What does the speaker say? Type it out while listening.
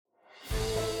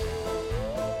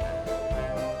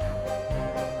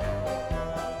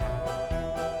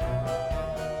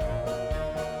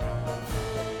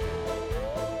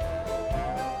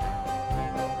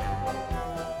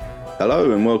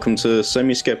Hello and welcome to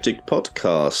Semi-Skeptic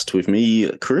Podcast with me,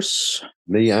 Chris.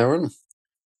 Me, Aaron.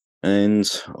 And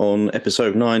on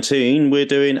episode 19, we're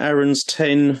doing Aaron's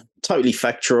 10 totally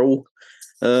factual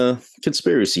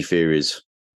conspiracy theories.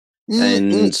 I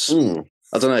don't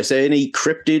know, is there any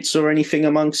cryptids or anything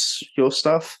amongst your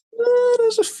stuff?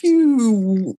 There's a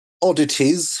few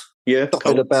oddities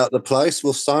dotted about the place,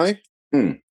 we'll say.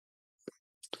 Now,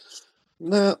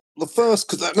 the first,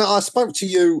 because I spoke to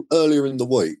you earlier in the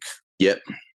week. Yep.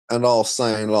 And I was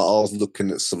saying, like, I was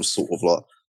looking at some sort of like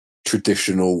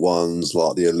traditional ones,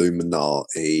 like the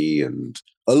Illuminati and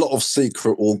a lot of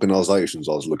secret organizations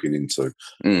I was looking into.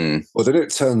 But then it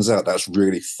turns out that's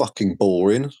really fucking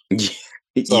boring.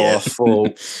 So I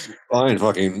thought, I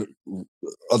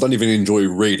don't even enjoy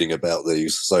reading about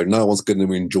these. So no one's going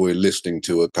to enjoy listening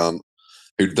to a cunt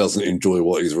who doesn't enjoy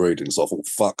what he's reading. So I thought,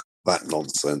 fuck that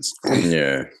nonsense.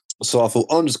 Yeah. So I thought,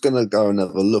 I'm just going to go and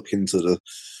have a look into the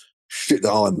shit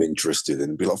that I'm interested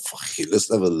in and be like, fuck it,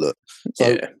 let's have a look.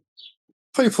 So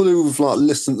people who've like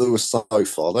listened to us so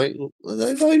far, I like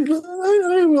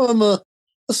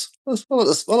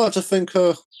to think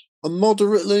a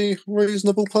moderately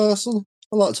reasonable person.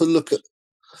 I like to look at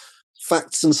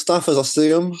facts and stuff as I see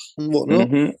them and whatnot.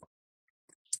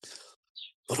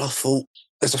 But I thought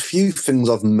there's a few things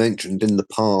I've mentioned in the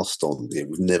past on here.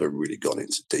 We've never really gone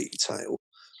into detail.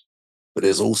 But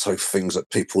there's also things that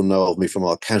people know of me from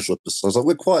our casual episodes. Like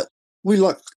we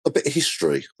like a bit of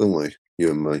history, don't we?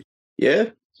 You and me. Yeah,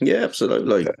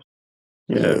 absolutely.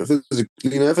 Yeah. If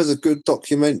there's a good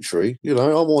documentary, I'm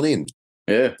on in.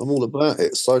 Yeah. I'm all about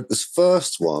it. So this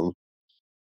first one,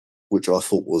 which I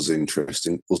thought was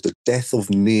interesting, was the death of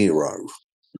Nero.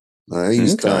 Now,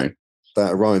 he's that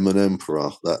Roman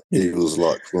emperor that he was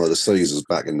like one of the Caesars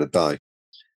back in the day.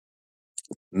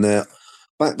 Now,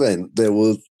 back then, there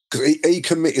was... Because he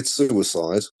committed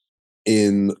suicide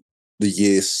in the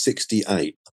year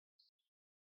 68,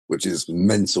 which is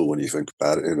mental when you think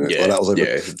about it, isn't it? Yeah,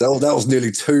 that was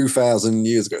nearly 2,000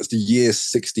 years ago. It's the year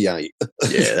 68.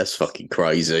 Yeah, that's fucking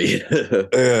crazy.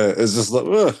 Yeah, it's just like,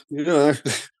 we're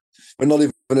not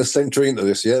even a century into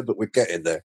this yet, but we're getting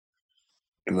there.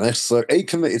 So he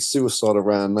committed suicide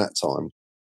around that time.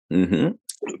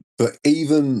 But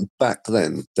even back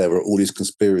then, there were all these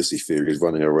conspiracy theories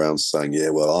running around saying, I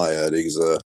heard he's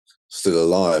still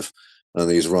alive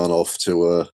and he's run off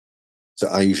to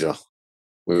Asia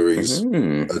where he's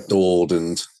adored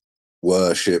and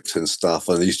worshipped and stuff,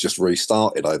 and he's just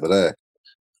restarted over there,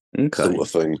 sort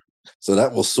of thing. So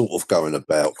that was sort of going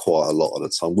about quite a lot of the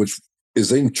time, which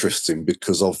is interesting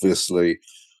because obviously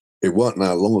it weren't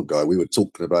that long ago we were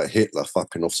talking about Hitler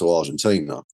fucking off to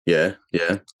Argentina. Yeah.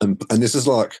 And this is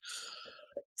like,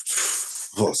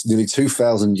 nearly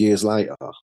 2,000 years later,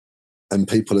 and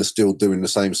people are still doing the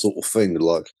same sort of thing.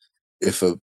 Like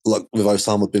with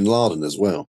Osama bin Laden as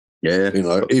well. Yeah.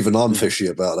 Even I'm fishy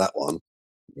about that one.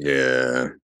 Yeah.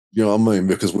 You know what I mean?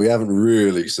 Because we haven't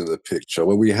really seen a picture.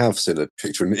 Well, we have seen a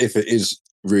picture, and if it is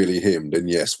really him, then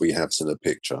yes, we have seen a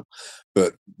picture.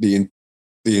 But the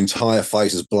entire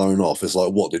face is blown off. It's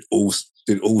like, what did all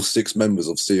 6 members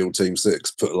of SEAL Team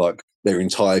 6 put like their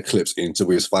entire clips into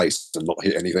his face and not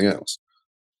hit anything else?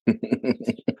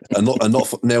 and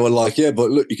they were like,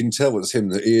 but look, you can tell it's him.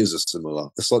 The ears are similar.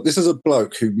 It's like, this is a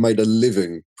bloke who made a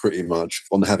living pretty much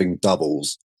on having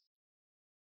doubles.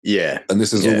 Yeah, and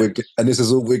this is all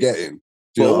we're getting.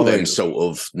 All them sort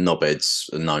of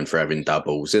knobheads are known for having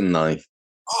doubles, isn't they?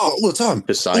 Oh, all the time.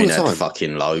 Hussein had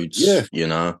fucking loads. Yeah,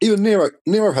 Even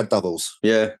Nero had doubles.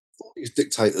 Yeah. All these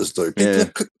dictators do.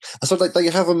 So they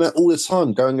have them all the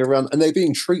time going around, and they're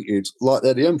being treated like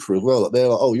they're the emperor as well. Like they're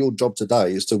like, oh, your job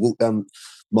today is to walk down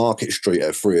Market Street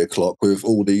at 3 o'clock with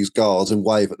all these guards and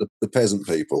wave at the peasant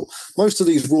people. Most of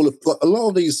these a lot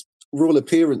of these royal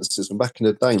appearances from back in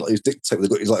the day, like these dictators, they've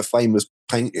got these like famous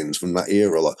paintings from that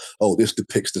era, like, oh, this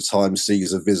depicts the time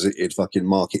Caesar visited fucking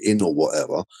Market Inn or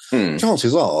whatever.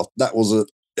 Chances are that was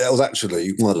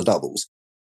actually one of the doubles.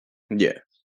 Yeah.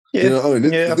 I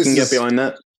can get behind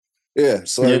that. Yeah,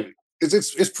 so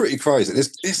it's pretty crazy.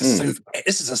 This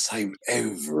is the same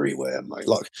everywhere, mate.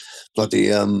 Like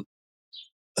bloody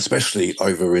especially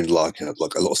over in like a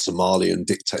lot of Somalian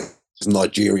dictators,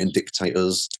 Nigerian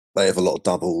dictators. They have a lot of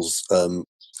doubles. I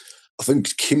think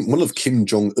one of Kim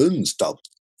Jong-un's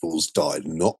doubles died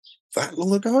not that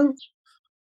long ago.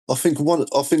 I think one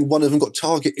of them got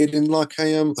targeted in like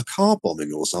a car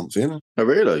bombing or something. Oh,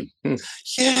 really?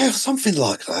 Yeah, something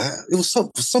like that. It was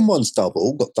someone's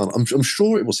double got done. I'm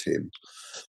sure it was him.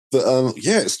 But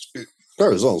it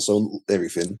goes on. So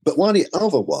everything. But one of the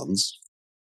other ones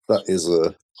that is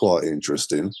quite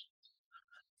interesting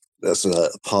that's a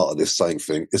part of this same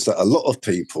thing, is that a lot of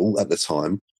people at the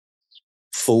time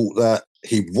thought that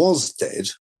he was dead,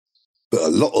 but a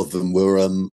lot of them were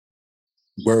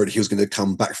worried he was going to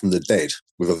come back from the dead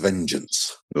with a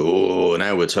vengeance. Oh,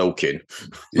 now we're talking.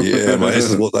 Yeah, mate,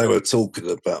 this is what they were talking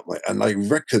about, mate. And they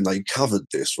reckon they covered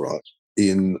this, right,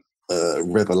 in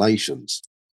Revelations.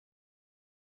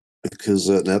 Because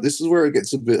now this is where it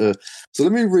gets a bit... so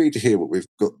let me read here what we've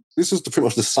got. This is pretty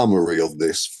much the summary of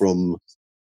this from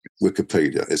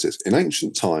Wikipedia. It says, in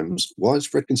ancient times,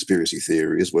 widespread conspiracy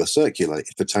theories were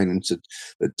circulated pertaining to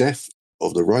the death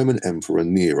of the Roman Emperor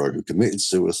Nero, who committed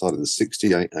suicide in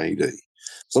 68 AD.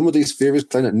 Some of these theories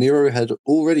claim that Nero had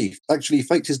already actually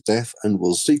faked his death and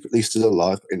was secretly still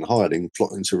alive in hiding,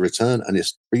 plotting to return and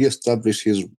re-establish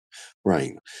his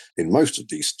reign. In most of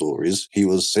these stories, he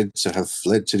was said to have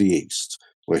fled to the east,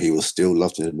 where he was still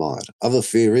loved and admired. Other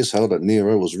theories held that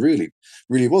Nero was really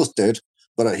was dead,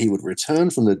 but that he would return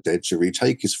from the dead to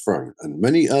retake his throne. And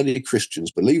many early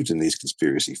Christians believed in these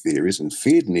conspiracy theories and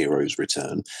feared Nero's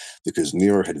return because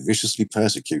Nero had viciously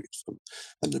persecuted them.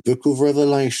 And the book of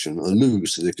Revelation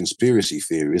alludes to the conspiracy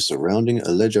theories surrounding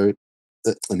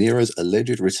Nero's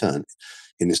alleged return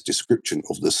in its description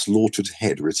of the slaughtered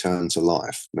head returned to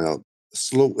life. Now, the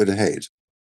slaughtered head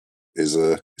is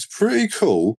pretty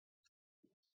cool.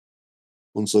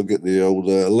 Once I get the old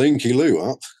Linky Loo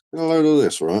up, a load of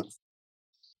this, right?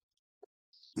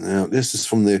 Now, this is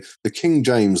from the King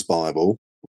James Bible.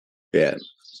 Yeah.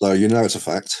 So you know it's a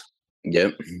fact.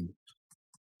 Yep.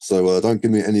 So don't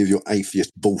give me any of your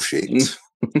atheist bullshit,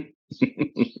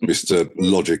 Mr.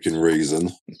 Logic and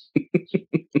Reason.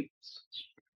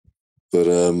 But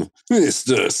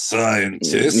Mr.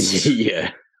 Scientist.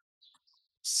 Yeah.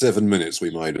 7 minutes we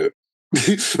made it.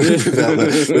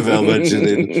 without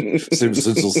mentioning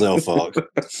Simpsons or South Park.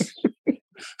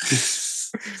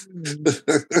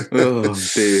 Oh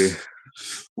dear.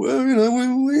 Well, you know,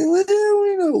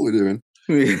 we know what we're doing.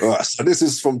 All right, so this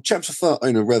is from chapter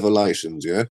 13 of Revelations,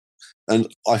 yeah?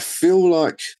 And I feel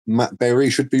like Matt Berry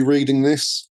should be reading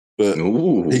this, but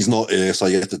he's not here, so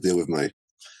you have to deal with me.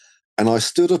 And I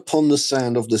stood upon the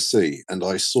sand of the sea, and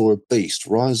I saw a beast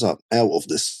rise up out of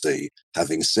the sea,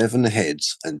 having 7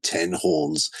 heads and 10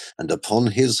 horns, and upon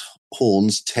his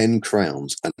horns 10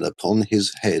 crowns, and upon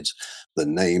his head the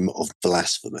name of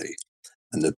blasphemy.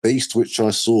 And the beast which I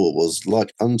saw was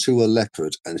like unto a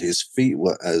leopard, and his feet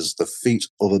were as the feet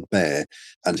of a bear,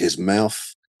 and his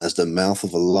mouth as the mouth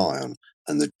of a lion.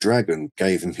 And the dragon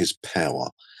gave him his power,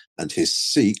 and his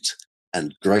seat,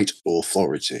 and great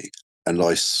authority. And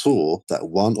I saw that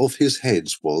one of his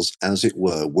heads was, as it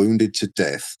were, wounded to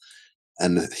death,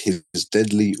 and his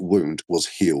deadly wound was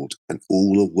healed, and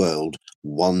all the world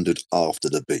wondered after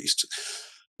the beast.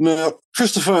 Now,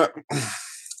 Christopher,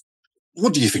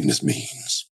 what do you think this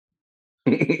means?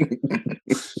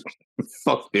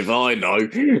 Fuck if I know.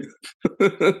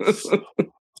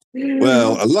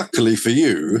 Well, luckily for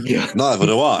you, neither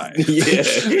do I. Yeah.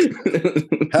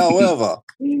 However,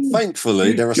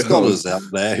 thankfully, there are scholars out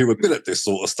there who are good at this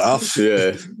sort of stuff.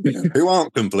 Yeah. Who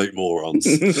aren't complete morons.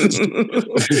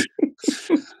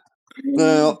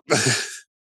 Now,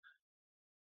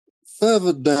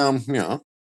 further down here,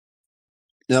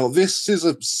 now this is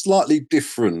a slightly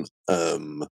different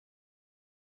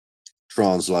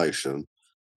translation.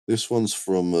 This one's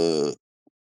from,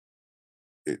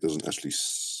 it doesn't actually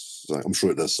say, I'm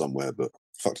sure it does somewhere, but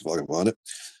fuck if I can find it.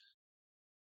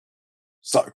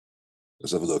 So,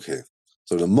 let's have a look here.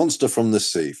 So, the monster from the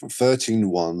sea, from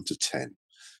 13:1 to 10.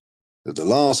 The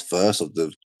last verse of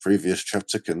the previous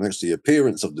chapter connects the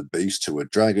appearance of the beast to a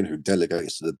dragon who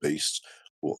delegates to the beast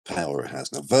what power it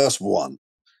has. Now, verse 1.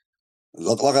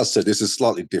 Like I said, this is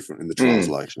slightly different in the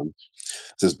translation.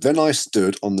 It says, then I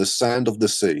stood on the sand of the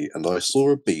sea, and I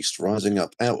saw a beast rising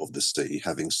up out of the sea,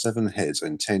 having 7 heads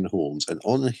and 10 horns, and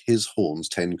on his horns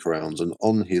 10 crowns, and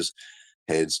on his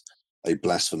heads a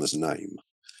blasphemous name.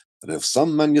 And if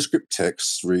some manuscript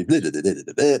texts read,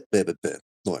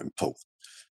 not important.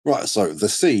 Right, so the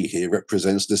sea here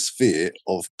represents the sphere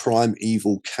of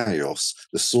primeval chaos,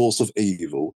 the source of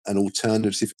evil, an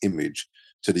alternative image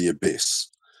to the abyss.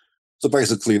 So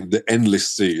basically, the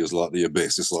endless sea is like the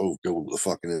abyss. It's like, oh, God, what the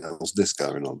fucking hell's this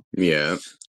going on? Yeah.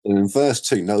 And in verse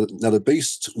 2, now the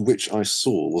beast which I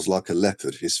saw was like a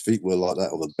leopard. His feet were like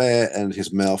that of a bear, and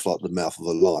his mouth like the mouth of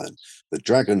a lion. The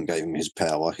dragon gave him his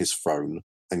power, his throne,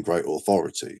 and great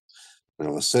authority.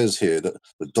 Now, it says here that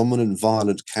the dominant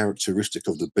violent characteristic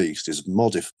of the beast is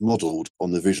modelled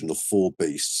on the vision of 4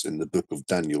 beasts in the book of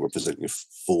Daniel, representing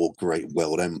 4 great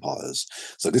world empires.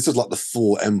 So this is like the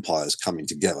 4 empires coming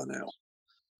together now,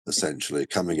 essentially,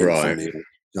 coming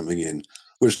in,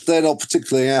 which they're not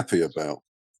particularly happy about.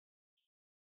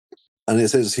 And it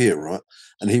says here, right?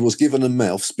 And he was given a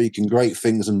mouth speaking great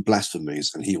things and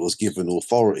blasphemies, and he was given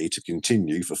authority to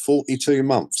continue for 42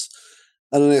 months.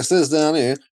 And then it says down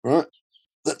here, right,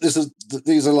 that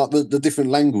these are like the different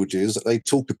languages that they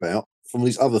talk about from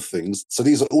these other things. So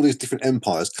these are all these different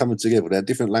empires coming together. They're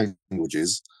different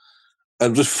languages.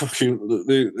 And just fucking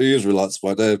the Israelites,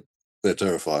 they're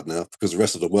terrified now because the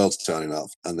rest of the world's turning up,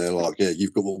 and they're like, "Yeah,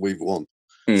 you've got what we want."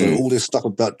 So all this stuff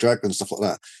about dragons, stuff like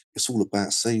that, it's all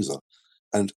about Caesar.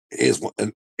 And here's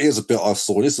a bit I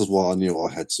saw. This is why I knew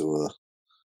I had to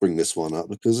bring this one up,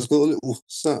 because it's got a little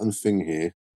certain thing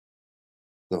here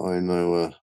that I know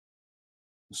a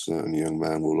certain young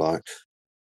man will like.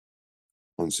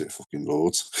 Once it fucking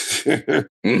lords.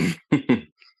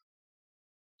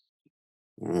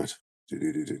 Right.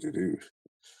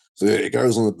 So yeah, it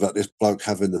goes on about this bloke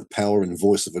having the power and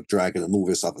voice of a dragon and all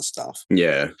this other stuff.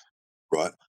 Yeah.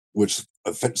 Right. Which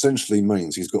essentially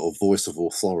means he's got a voice of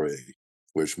authority,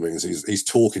 which means he's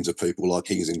talking to people like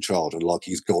he's in charge and like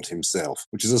he's God himself,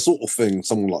 which is a sort of thing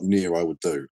someone like Nero would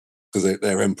do, because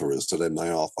they're emperors. To them, they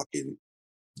are fucking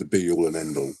the be all and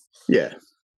end all. Yeah.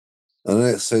 And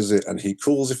then it says it, and he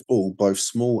calls if all, both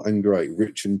small and great,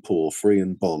 rich and poor, free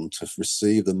and bond, to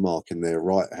receive the mark in their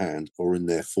right hand or in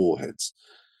their foreheads.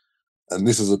 And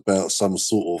this is about some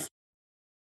sort of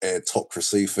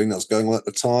autocracy thing that's going on at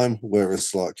the time, where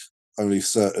it's like only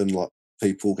certain like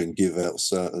people can give out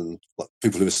certain, like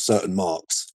people who have certain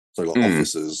marks, so like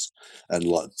officers, and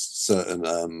like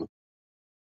certain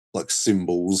like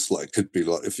symbols. Like it could be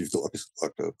like if you've got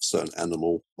like a certain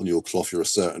animal on your cloth, you're a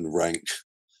certain rank,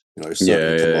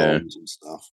 certain commands and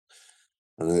stuff.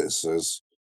 And it says,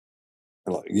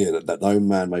 like, that no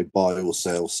man may buy or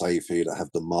sell, save he that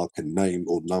have the mark and name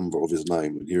or number of his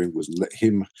name. And hearing was, let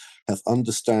him have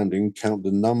understanding, count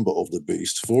the number of the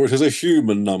beast, for it is a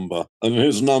human number, and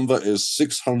his number is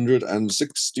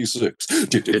 666.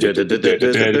 Let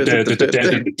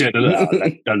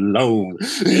alone.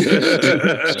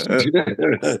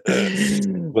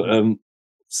 But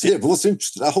but what's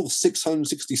interesting, that whole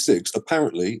 666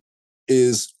 apparently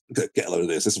is, get a load of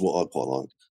this. This is what I quite like.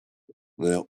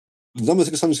 Now, the number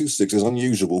 666 is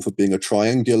unusual for being a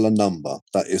triangular number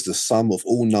that is the sum of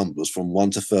all numbers from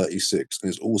 1 to 36, and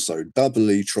is also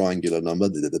doubly triangular number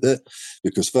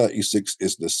because 36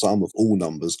 is the sum of all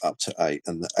numbers up to 8,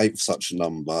 and the eighth such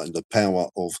number in the power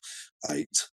of 8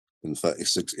 and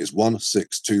 36 is 1,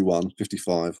 6, 2, 1,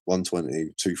 55,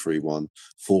 120, 231,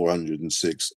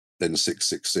 406, then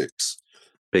 666.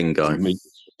 Bingo.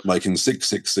 Making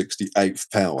 666 the eighth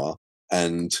power,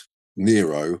 and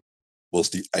Nero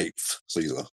was the eighth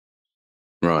Caesar.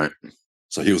 Right.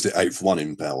 So he was the eighth one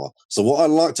in power. So what I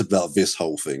liked about this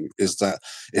whole thing is that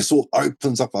it sort of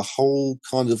opens up a whole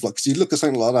kind of like, because you look at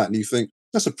something like that and you think,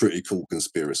 that's a pretty cool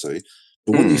conspiracy.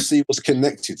 But when you see what's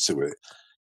connected to it,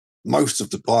 most of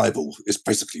the Bible is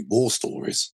basically war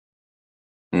stories.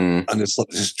 And it's like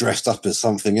just dressed up as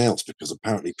something else, because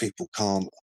apparently people can't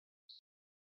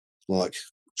like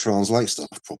translate stuff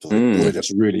properly, or they're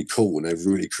just really cool and they're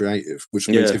really creative, which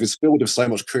means if it's filled with so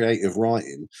much creative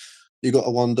writing, you got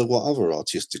to wonder what other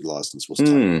artistic license was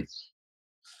taken.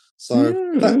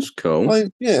 So that's cool. I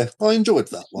enjoyed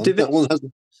that one.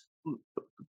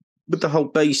 With the whole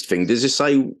beast thing, does it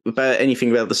say about anything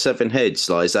about the 7 heads?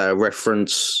 Like, is that a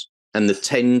reference? And the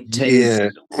 10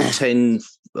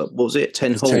 what was it?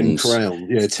 10 horns? 10 crowns.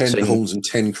 Yeah, 10 horns and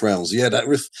 10 crowns. Yeah, that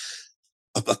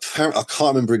apparently, I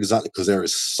can't remember exactly, because there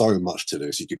is so much to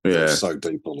this. You could go so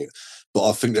deep on it. But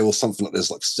I think there was something like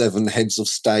there's like 7 heads of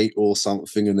state or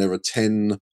something, and there are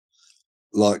 10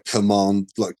 like 10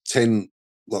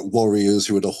 like warriors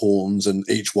who are the horns, and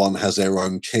each one has their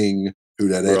own king who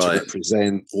they're there to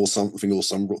represent or something, or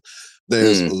some.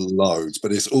 There's loads,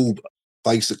 but it's all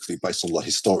basically based on like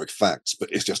historic facts, but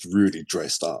it's just really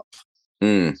dressed up.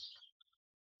 But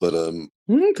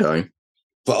okay.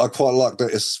 But I quite like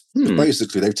that it's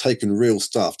basically they've taken real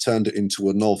stuff, turned it into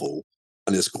a novel,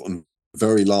 and it's gotten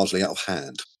very largely out of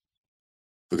hand,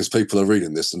 because people are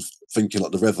reading this and thinking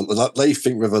like they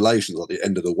think Revelation's like the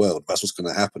end of the world. That's what's going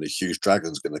to happen. A huge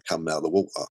dragon's going to come out of the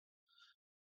water.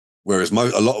 Whereas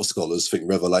a lot of scholars think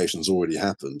Revelation's already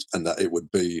happened, and that it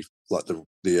would be like the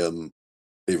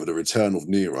either the return of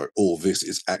Nero, or this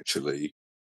is actually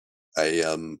a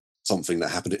something that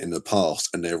happened in the past,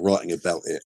 and they're writing about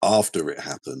it after it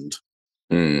happened.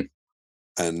 And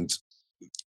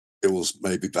it was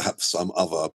maybe perhaps some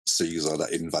other Caesar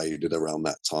that invaded around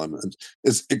that time. And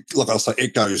like I say,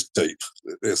 it goes deep.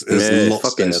 There's lots.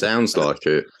 Fucking there. Sounds like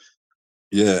it.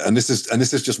 Yeah, and this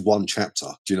is just one chapter.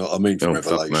 Do you know what I mean? From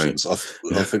Revelations, I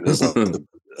think there's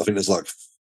like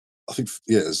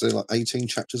is there like 18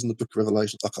 chapters in the Book of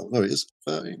Revelation? I can't know. It is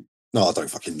 13. No, I don't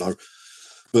fucking know.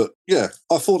 But yeah,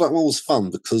 I thought that one was fun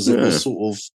because it was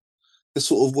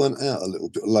sort of went out a little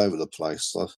bit all over the place.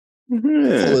 So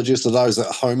apologies to those at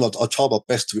home. I tried my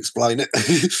best to explain it,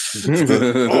 but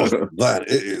oh man,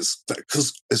 it is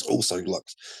because it's also like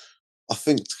I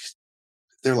think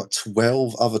there are like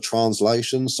 12 other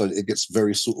translations, so it gets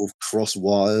very sort of cross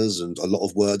wires, and a lot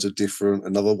of words are different,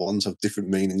 and other ones have different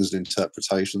meanings and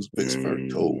interpretations. But it's very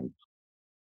cool.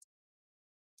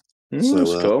 That's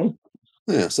cool.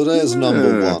 Yeah, so there's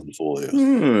number one for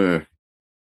you.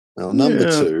 Now, number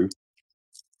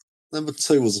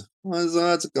two was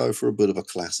I had to go for a bit of a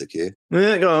classic here.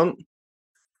 Yeah, go on.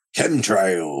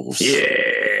 Chemtrails.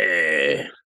 Yeah.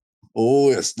 Oh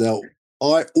yes. Now,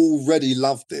 I already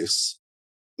loved this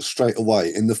straight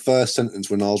away in the first sentence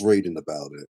when I was reading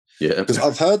about it. Yeah, because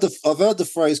I've heard the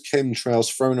phrase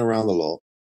chemtrails thrown around a lot.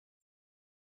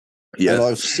 Yeah, and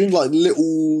I've seen like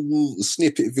little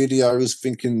snippet videos,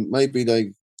 thinking maybe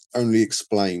they only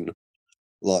explain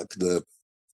like the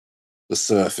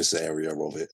surface area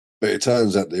of it, but it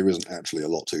turns out there isn't actually a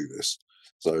lot to this.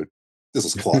 So this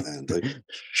is quite handy.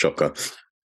 Shocker.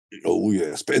 Oh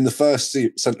yes, but in the first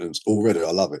sentence already,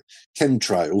 I love it.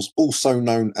 Chemtrails, also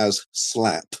known as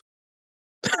SLAP,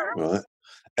 right?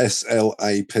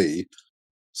 SLAP,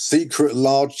 secret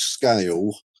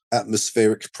large-scale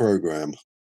atmospheric program.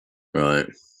 Right.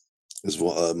 Is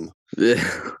what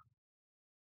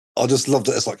I just love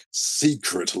that it's like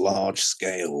secret large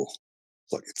scale.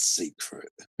 It's like it's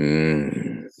secret.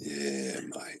 Yeah,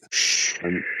 mate.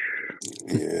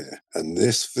 And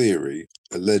this theory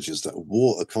alleges that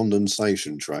water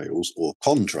condensation trails, or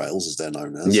contrails as they're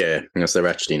known as. Yeah, as they're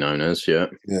actually known as, yeah.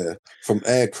 Yeah, from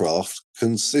aircraft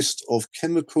consist of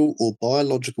chemical or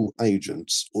biological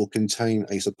agents or contain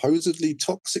a supposedly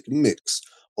toxic mix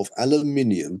of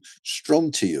aluminium,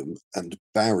 strontium, and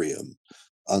barium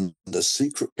under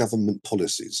secret government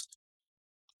policies.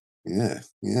 Yeah.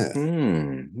 Yes.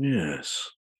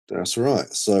 That's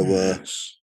right. So,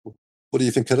 yes. What do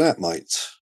you think of that, mate?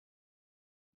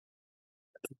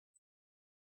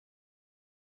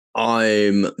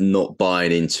 I'm not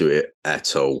buying into it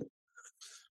at all.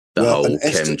 The whole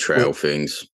chemtrail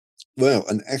things. Well,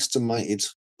 an estimated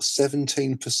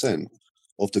 17%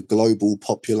 of the global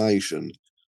population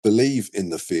believe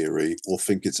in the theory or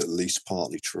think it's at least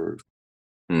partly true.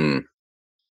 Yeah,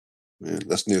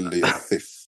 that's nearly a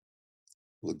fifth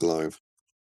of the globe.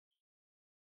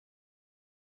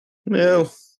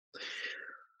 Well,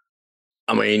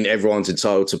 I mean, everyone's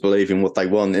entitled to believe in what they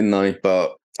want, isn't they?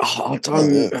 But I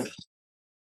don't.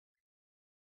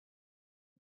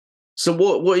 So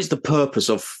what is the purpose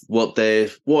of what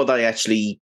are they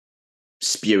actually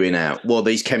spewing out? What are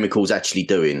these chemicals actually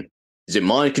doing? Is it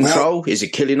mind control? Is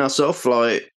it killing us off?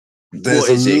 Like, what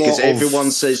is it? Because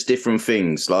everyone says different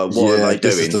things. Like, what are they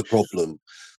doing? This is the problem.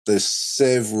 There's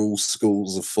several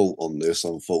schools of thought on this,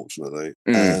 unfortunately.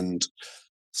 And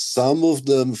some of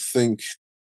them think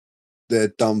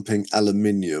they're dumping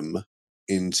aluminium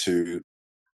into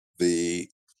the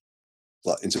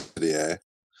air.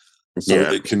 So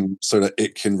that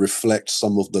it can reflect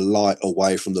some of the light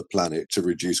away from the planet to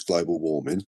reduce global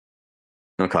warming.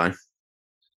 Okay.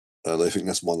 They think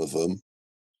that's one of them.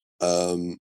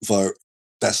 Though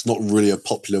that's not really a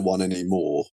popular one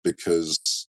anymore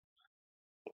because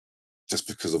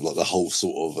of like the whole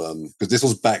sort of because this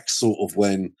was back sort of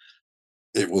when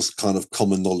it was kind of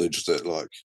common knowledge that like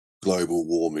global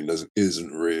warming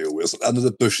isn't real. It was under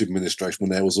the Bush administration when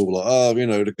there was all like,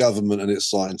 the government and its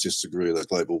scientists agree that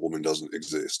global warming doesn't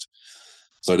exist.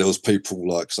 So there was people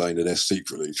like saying that they're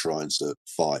secretly trying to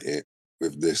fight it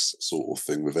with this sort of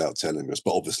thing without telling us.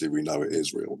 But obviously we know it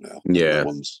is real now. Yeah.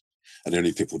 And the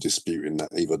only people disputing that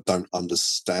either don't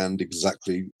understand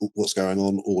exactly what's going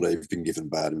on or they've been given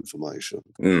bad information.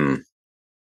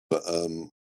 But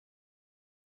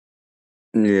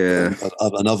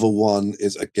another one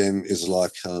is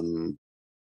like what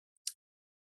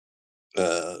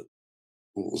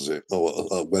was it?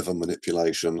 Weather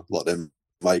manipulation, like them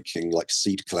making like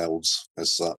seed clouds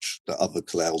as such that other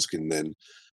clouds can then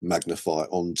magnify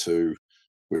onto,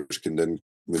 which can then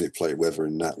manipulate weather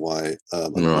in that way.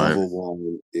 Another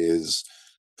one is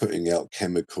putting out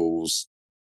chemicals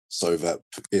so that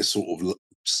it sort of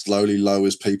slowly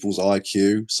lowers people's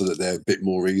IQ so that they're a bit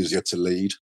more easier to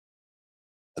lead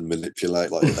and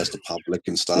manipulate, like as the public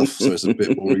and stuff. So it's a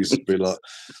bit more easy to be like,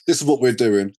 this is what we're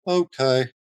doing. Okay.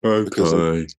 Because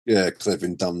they've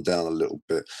been dumbed down a little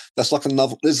bit. That's like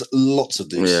another. There's lots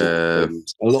of these sort of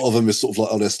things. A lot of them is sort of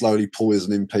like, they're slowly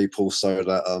poisoning people so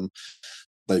that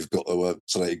they've got to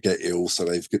so they get ill, so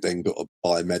they've then got to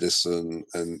buy medicine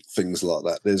and things like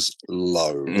that. There's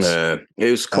loads. Yeah,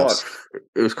 it was quite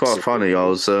funny. I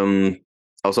was on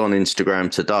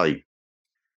Instagram today,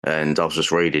 and I was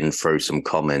just reading through some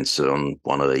comments on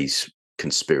one of these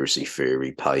conspiracy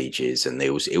theory pages, and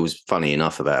it was funny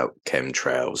enough about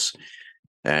chemtrails.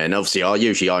 And obviously, I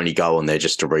usually only go on there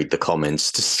just to read the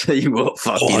comments to see what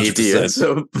fucking 100%. idiots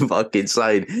are fucking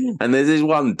saying. And there's this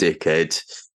one dickhead.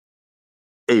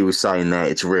 He was saying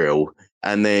that it's real,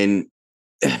 and then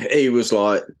he was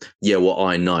like, "Yeah, well,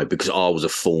 I know because I was a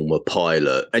former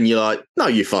pilot." And you're like, "No,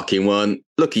 you fucking weren't.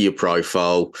 Look at your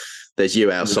profile. There's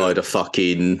you outside a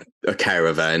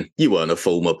caravan. You weren't a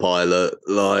former pilot.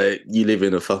 Like, you live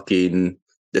in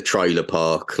a trailer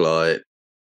park. Like,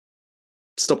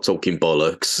 stop talking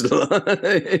bollocks."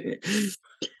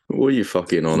 What are you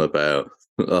fucking on about?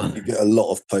 You get a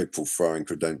lot of people throwing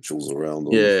credentials around.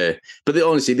 Yeah, but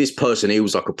honestly, this person, he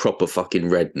was like a proper fucking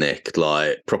redneck,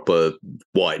 like proper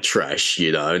white trash,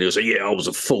 you know. And he was like, "Yeah, I was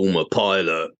a former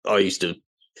pilot.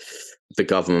 The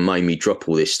government made me drop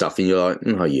all this stuff." And you're like,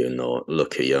 "No, you're not.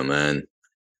 Look at you, man.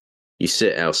 You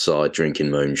sit outside drinking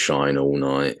moonshine all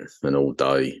night and all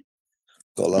day.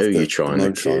 Who are you trying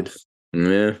to kid?"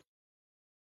 Yeah.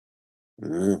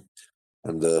 Yeah.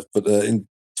 And but in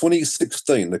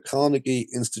 2016, the Carnegie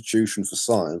Institution for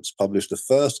Science published the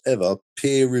first ever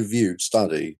peer-reviewed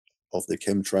study of the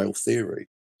chemtrail theory.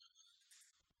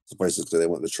 So basically, they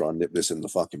want to try and nip this in the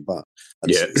fucking butt.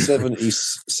 And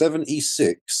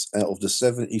 76 out of the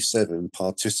 77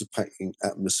 participating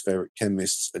atmospheric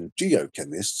chemists and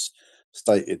geochemists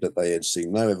stated that they had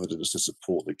seen no evidence to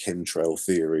support the chemtrail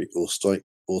theory or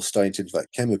stated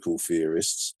that chemical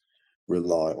theorists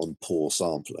rely on poor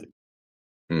sampling.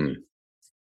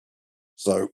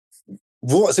 So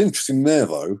what's interesting there,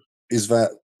 though, is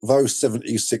that those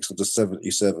 76 of the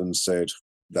 77 said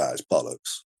that is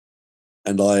bollocks.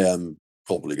 And I am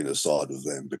probably going to side with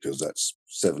them because that's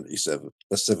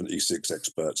 76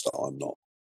 experts that I'm not.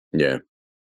 Yeah.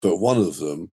 But one of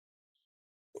them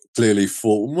clearly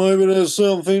thought, maybe there's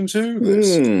something to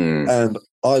this. And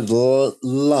I'd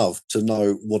love to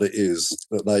know what it is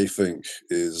that they think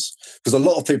is, because a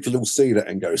lot of people will see that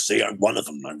and go, "See, one of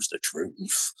them knows the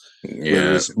truth." Yeah.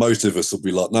 Whereas most of us will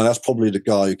be like, "No, that's probably the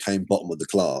guy who came bottom of the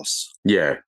class."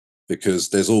 Yeah. Because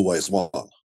there's always one.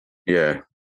 Yeah.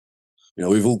 You know,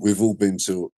 we've all been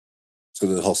to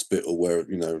the hospital where,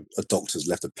 you know, a doctor's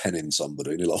left a pen in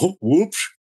somebody and you're like, "Oh, whoops."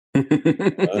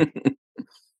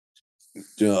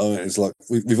 You know, it's like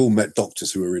we've all met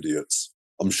doctors who are idiots.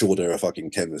 I'm sure there are fucking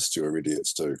chemists who are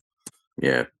idiots too.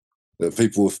 Yeah.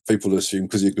 People assume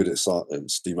because you're good at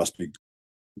science, you must be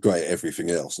great at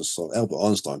everything else. It's like Albert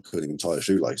Einstein couldn't even tie his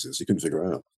shoelaces. He couldn't figure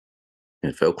it out.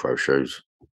 Yeah, Velcro shoes.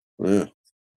 Yeah.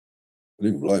 I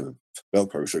didn't blame him.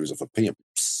 Velcro shoes are for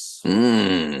pimps.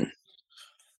 Yeah.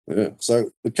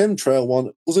 So the chemtrail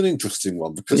one was an interesting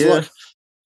one because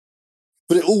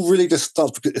but it all really just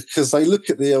starts because they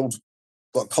look at the old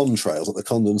like contrails, like the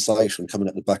condensation coming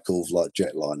at the back of like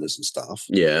jetliners and stuff.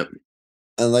 Yeah.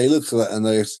 And they look at that and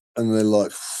they're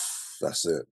like, that's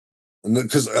it. And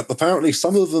because apparently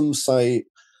some of them say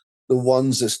the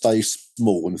ones that stay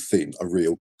small and thin are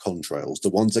real contrails. The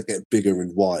ones that get bigger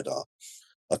and wider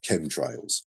are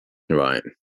chemtrails. Right.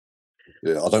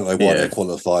 Yeah, I don't know why they're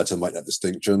qualified to make that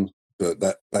distinction, but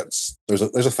that's there's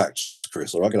a fact,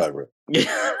 Chris. All right, get over it.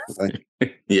 Okay?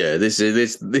 Yeah, this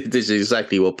is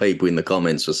exactly what people in the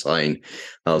comments were saying.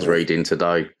 I was reading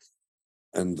today.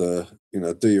 And you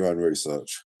know, do your own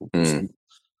research. I'm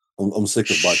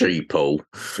sick of making sheeple.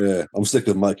 Yeah, I'm sick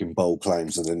of making bold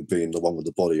claims and then being the one with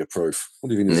the body of proof. What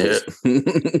do you think this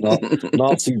is?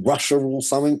 Nazi Russia or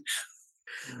something?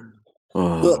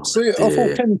 But see, I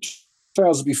thought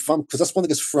chemtrails would be fun because that's one that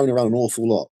gets thrown around an awful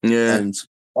lot. Yeah. And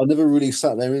I never really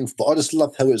sat there in, but I just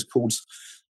love how it's called,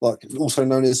 like, also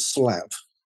known as SLAP.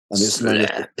 And it's known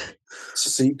as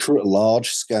Secret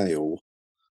Large Scale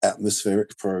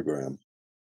Atmospheric Program.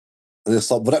 And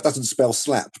it's like, but that doesn't spell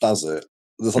slap, does it?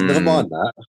 It's like, never mind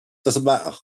that. Doesn't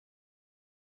matter.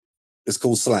 It's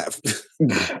called SLAP.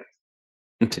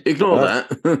 Ignore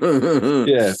that.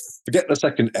 Yeah. Forget the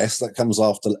second S that comes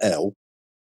after L.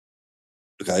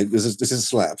 Okay, this is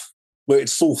SLAP. Well,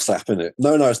 it's all SLAP, isn't it?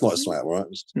 No, it's not a SLAP, right?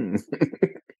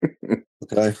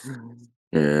 Okay.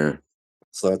 Yeah.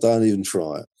 So don't even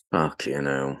try it. Fucking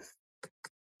hell.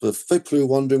 But for people who are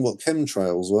wondering what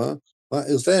chemtrails were, that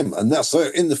is them. And that's so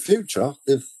in the future,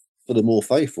 if for the more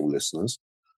faithful listeners,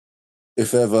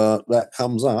 if ever that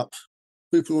comes up,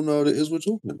 people will know what it is we're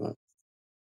talking about.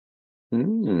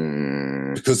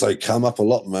 Because they come up a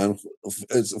lot, man.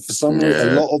 For some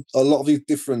reason, a lot of these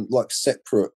different like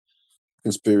separate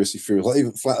conspiracy theories. Like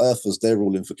even flat earthers, they're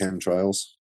all in for chemtrails.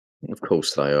 Of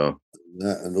course they are.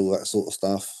 And all that sort of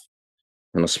stuff.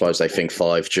 And I suppose they think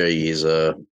 5G is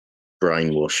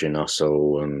brainwashing us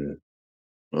all and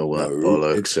all that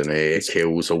bollocks, and it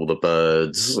kills all the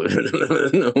birds.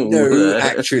 No,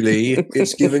 actually,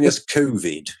 it's giving us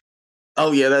COVID.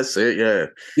 Oh yeah, that's it. Yeah,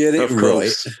 get it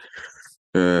right.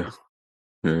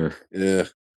 Yeah.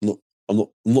 I'm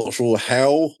not sure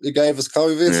how it gave us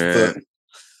COVID, but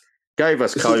gave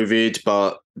us COVID,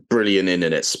 but brilliant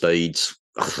internet speeds.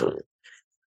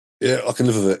 Yeah, I can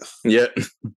live with it. Yeah.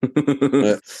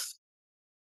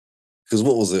 Because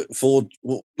what was it?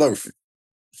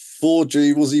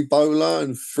 4G was Ebola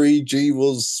and 3G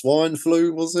was swine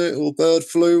flu, was it? Or bird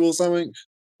flu or something?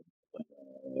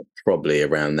 Probably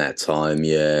around that time,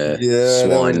 yeah. Yeah.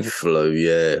 Swine flu,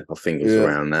 yeah. I think it was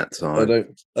around that time.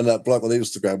 And that bloke on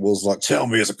Instagram was like, tell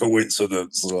me it's a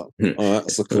coincidence. Like, all right,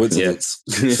 it's a coincidence.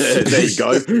 Yeah, there you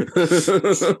go.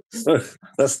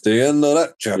 That's the end of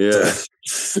that chapter. Yeah.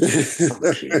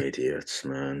 Fucking idiots,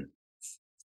 man.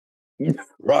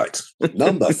 Right,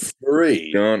 number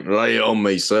 3. Can't lay it on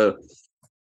me, sir.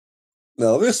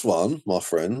 Now, this one, my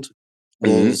friend,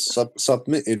 was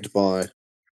submitted by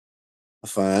a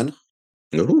fan.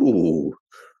 Ooh.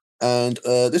 And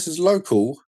this is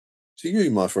local to you,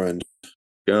 my friend.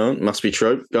 Go on, must be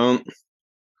true. Go on.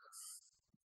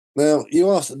 Now,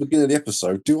 you asked at the beginning of the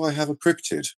episode, do I have a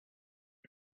cryptid?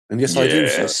 And yes, I do,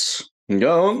 sir.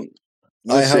 Go on.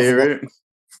 Let's hear it.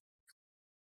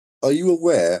 Are you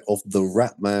aware of the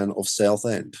Rat Man of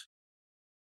Southend?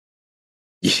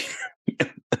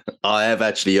 I have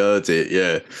actually heard it,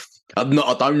 yeah. I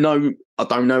don't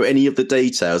know any of the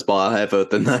details, but I have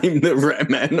heard the name, the Rat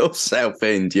Man of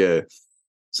Southend, yeah.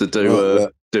 So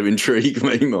do intrigue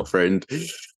me, my friend.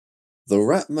 The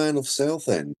Rat Man of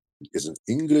Southend is an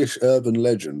English urban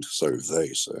legend, so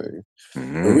they say,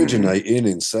 originating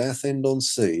in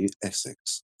Southend-on-Sea,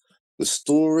 Essex. The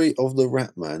story of the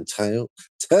Rat Man tells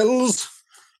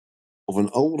of an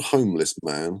old homeless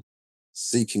man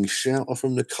seeking shelter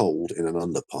from the cold in an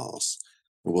underpass,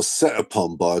 and was set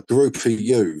upon by a group of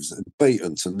youths and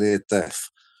beaten to near death.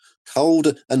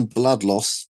 Cold and blood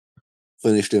loss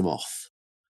finished him off.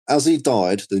 As he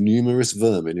died, the numerous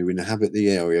vermin who inhabit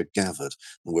the area gathered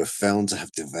and were found to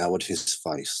have devoured his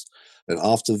face. And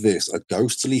after this, a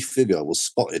ghostly figure was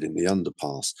spotted in the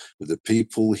underpass, with the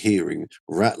people hearing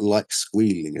rat-like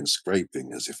squealing and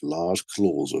scraping as if large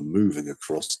claws were moving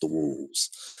across the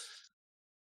walls.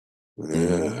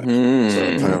 Yeah.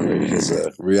 So apparently his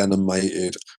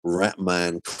reanimated rat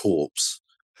man corpse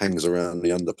hangs around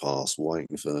the underpass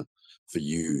waiting for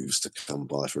youths to come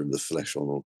by for him to flesh on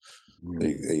or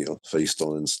feast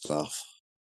on and stuff.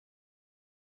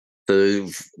 So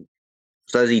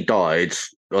as he died,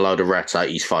 a load of rats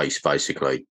ate his face,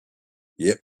 basically.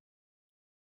 Yep.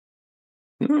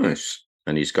 Nice.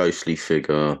 And his ghostly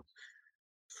figure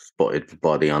spotted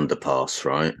by the underpass,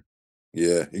 right?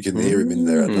 Yeah, you can hear him in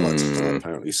there at night time,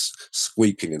 apparently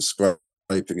squeaking and scraping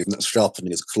and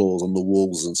sharpening his claws on the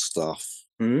walls and stuff.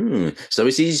 So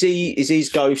is his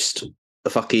ghost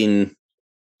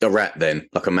a rat then?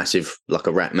 Like a massive, like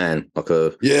a rat man? Like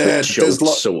a short,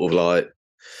 sort of like...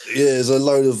 Yeah, there's a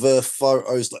load of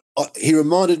photos. He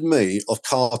reminded me of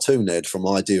Cartoon Ed from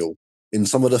Ideal. In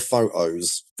some of the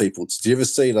photos, people... Do you ever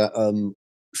see that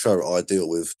show Ideal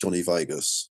with Johnny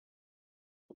Vegas?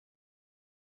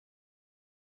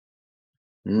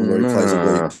 Where he plays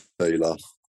a weed dealer.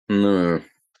 No.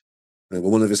 Well,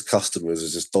 one of his customers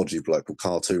is this dodgy bloke called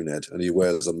Cartoon Ed, and he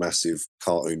wears a massive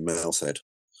cartoon mouse head.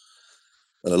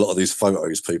 And a lot of these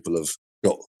photos people have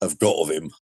got of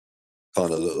him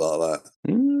kind of look like that.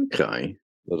 Okay.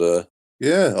 But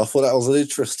yeah, I thought that was an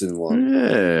interesting one.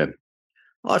 Yeah.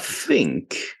 I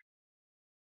think,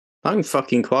 don't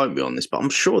fucking quote me on this, but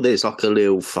I'm sure there's like a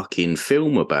little fucking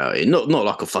film about it. Not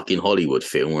like a fucking Hollywood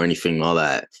film or anything like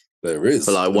that. There is.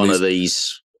 But like one of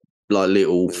these like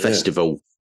little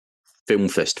film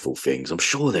festival things. I'm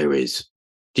sure there is.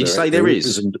 Did you say there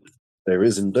is? There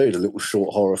is indeed a little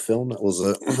short horror film that was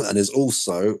and there's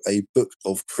also a book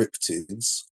of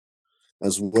cryptids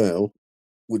as well,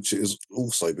 which has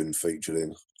also been featured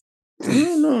in.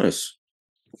 Oh, nice.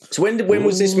 So when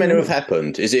was this meant to have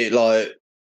happened? Is it like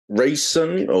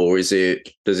recent or does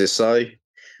it say?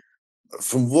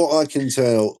 From what I can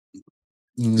tell,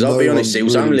 I'll be honest, it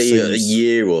was only a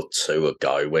year or two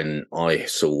ago when I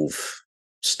sort of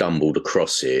stumbled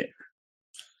across it.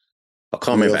 I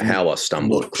can't remember how I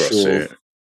stumbled across it.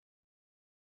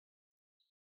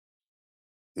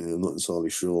 Yeah, I'm not entirely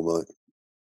sure, mate.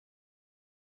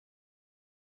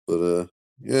 But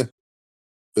yeah.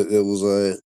 But there was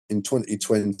in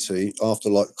 2020,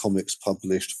 Afterlight Comics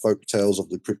published Folk Tales of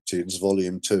the Cryptids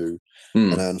Volume 2,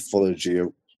 an anthology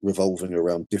revolving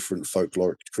around different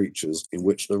folkloric creatures in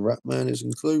which the Ratman is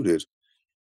included.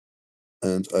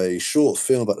 And a short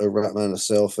film about the Ratman of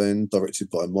Southend,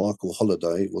 directed by Michael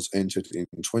Holliday, was entered in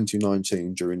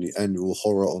 2019 during the annual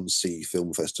Horror on Sea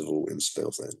Film Festival in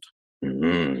Southend.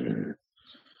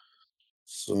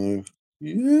 So,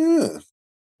 yeah.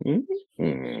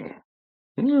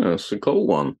 Yeah, that's a cool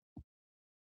one.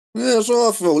 Yeah, so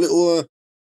I feel a little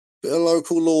bit of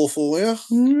local lore for you.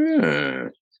 Yeah.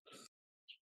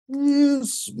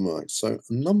 Yes, mate. So,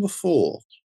 number 4.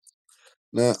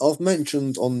 Now, I've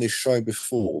mentioned on this show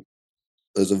before,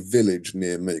 there's a village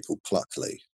near me called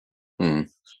Pluckley.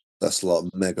 That's like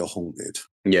mega haunted.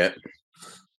 Yeah.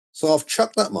 So I've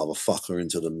chucked that motherfucker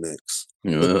into the mix.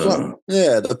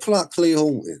 Yeah. The Pluckley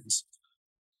hauntings.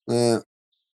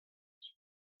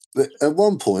 At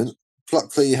one point,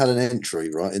 Pluckley had an entry,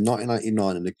 right, in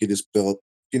 1989 in the Guinness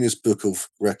Book of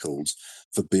Records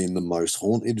for being the most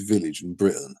haunted village in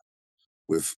Britain,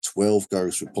 with 12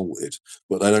 ghosts reported.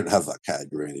 But they don't have that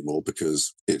category anymore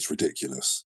because it's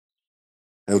ridiculous.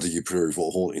 How do you prove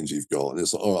what hauntings you've got? And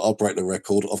it's like, all right, I'll break the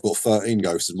record. I've got 13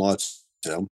 ghosts in my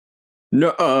town.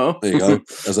 No. There you go.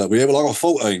 As that, yeah, well, I got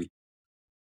 14.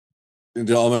 You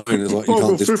know what I mean? It's like you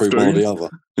can't disprove 15. One or the other.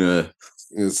 Yeah.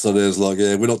 So there's like,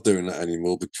 yeah, we're not doing that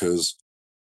anymore because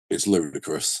it's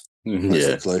ludicrous,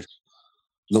 basically.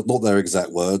 Yeah. Not their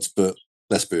exact words, but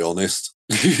let's be honest.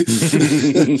 You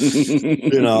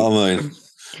know what I mean?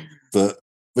 But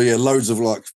yeah, loads of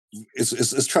like,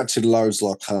 it's attracted loads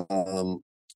like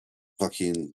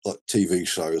fucking like TV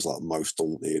shows like Most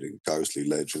Haunted and Ghostly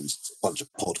Legends. A bunch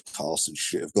of podcasts and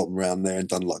shit have gotten around there and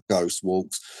done like ghost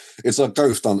walks. It's like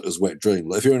Ghost Hunter's wet dream.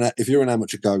 Like if you're an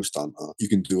amateur ghost hunter, you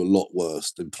can do a lot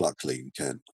worse than Pluckley in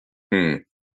Kent.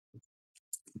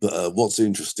 But what's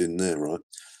interesting there, right,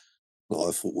 that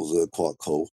I thought was quite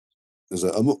cool, is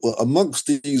that amongst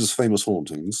these famous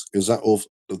hauntings is that of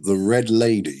the Red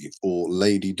Lady or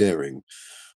Lady Daring,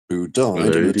 who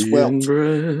died in the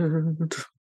 12th.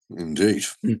 Indeed.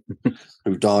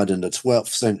 Who died in the 12th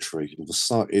century and was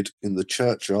sighted in the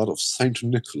churchyard of St.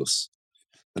 Nicholas.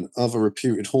 And other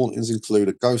reputed hauntings include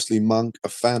a ghostly monk, a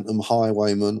phantom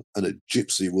highwayman, and a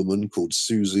gypsy woman called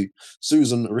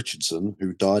Susan Richardson,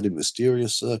 who died in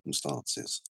mysterious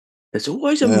circumstances. There's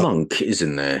always a monk,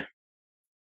 isn't there?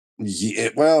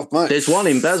 Yeah, well, mate. There's one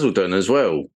in Basildon as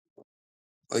well.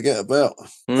 I get about.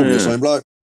 Probably the same bloke.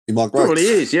 He migrates. Probably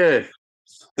is, yeah.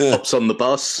 Hops on the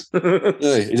bus.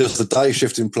 Yeah, he does the day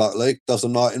shift in Pluckley, does the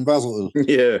night in Basildon.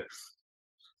 Yeah.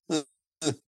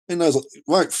 He knows,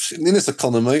 right, in this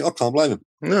economy, I can't blame him.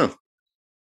 No.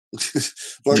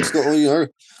 Bloke's got, you know,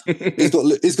 he's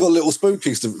got little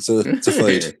spookies to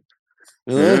feed.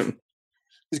 You know?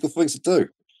 He's got things to do.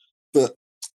 But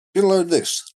you know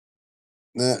this.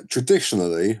 Now,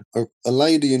 traditionally, a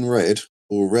lady in red,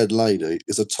 or red lady,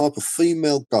 is a type of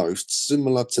female ghost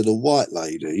similar to the white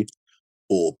lady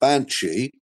or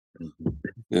banshee.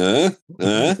 Yeah.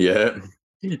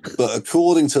 But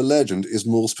according to legend, is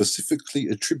more specifically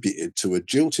attributed to a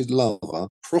jilted lover,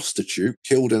 prostitute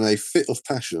killed in a fit of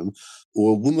passion,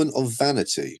 or a woman of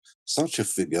vanity. Such a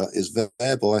figure is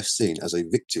thereby seen as a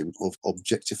victim of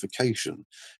objectification.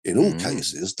 In all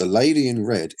cases, the lady in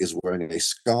red is wearing a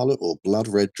scarlet or blood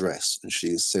red dress, and she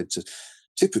is said to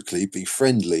typically be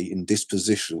friendly in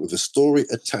disposition, with a story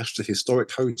attached to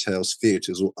historic hotels,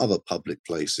 theatres, or other public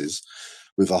places,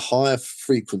 with a higher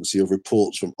frequency of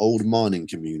reports from old mining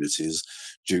communities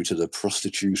due to the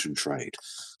prostitution trade.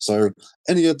 So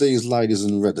any of these ladies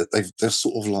in red, they're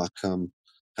sort of like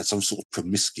had some sort of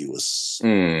promiscuous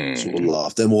sort of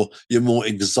laugh. They're your more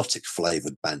exotic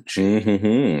flavoured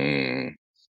banshee.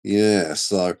 Yeah,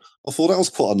 so I thought that was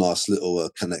quite a nice little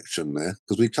connection there,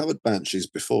 because we covered banshees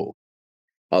before.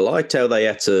 I liked how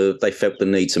they felt the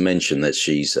need to mention that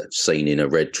she's seen in a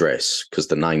red dress, because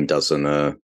the name doesn't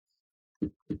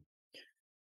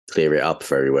clear it up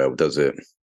very well, does it? To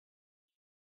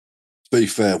be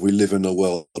fair, we live in a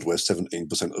world where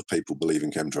 17% of people believe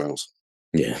in chemtrails.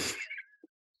 Yeah.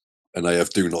 And they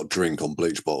have do not drink on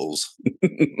bleach bottles.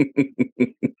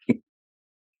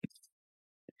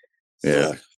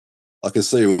 Yeah. So I can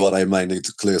see why they may need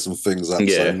to clear some things up.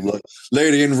 Yeah. So, like,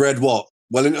 lady in red what?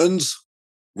 Wellingtons?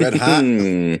 Red hat?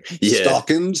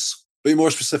 Stockings? Be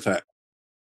more specific.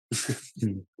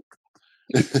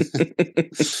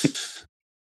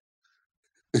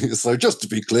 So just to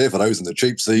be clear for those in the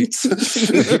cheap seats,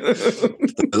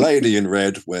 the lady in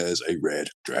red wears a red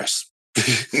dress.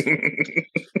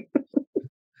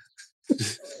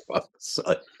 Fuck's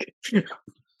sake.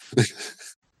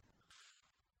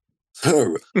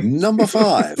 So, number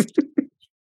 5.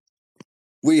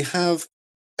 We have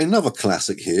another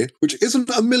classic here, which isn't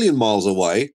a million miles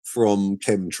away from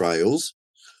chemtrails,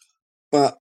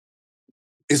 but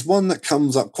is one that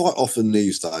comes up quite often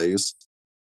these days,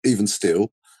 even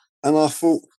still. And I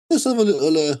thought, let's have a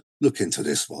little look into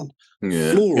this one.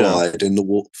 Yeah. Fluoride in the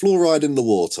fluoride in the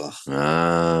water.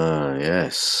 Ah,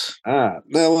 yes.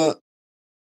 Now,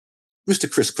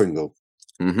 Mr. Chris Kringle,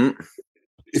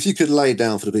 if you could lay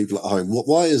down for the people at home,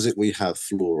 why is it we have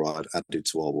fluoride added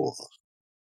to our water?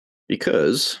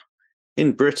 Because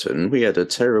in Britain, we had a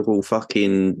terrible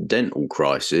fucking dental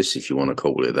crisis, if you want to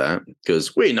call it that,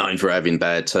 because we're known for having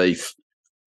bad teeth.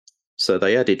 So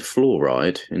they added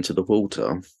fluoride into the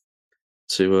water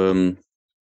to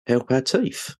help our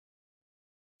teeth.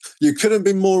 You couldn't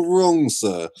be more wrong,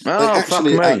 sir. Oh, fuck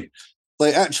me.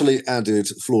 They actually added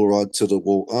fluoride to the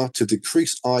water to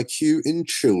decrease IQ in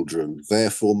children,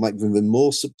 therefore making them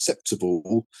more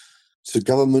susceptible to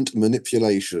government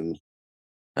manipulation.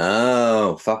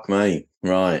 Oh, fuck me.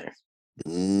 Right.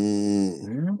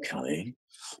 Okay.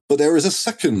 But there is a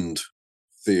second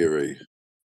theory,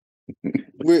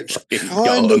 which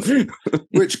kind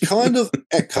of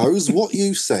echoes what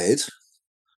you said.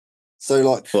 So,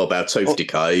 like, well, about tooth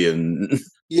decay and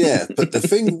yeah, but the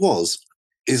thing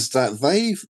is that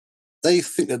they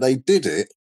think that they did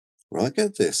it, right?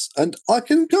 Get this, and I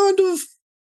can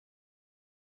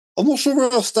I'm not sure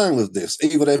where I stand with this.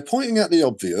 Either they're pointing at the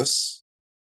obvious,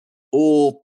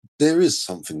 or there is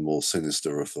something more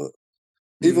sinister afoot.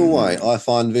 Either way, I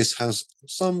find this has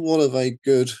somewhat of a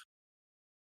good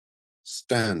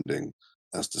standing,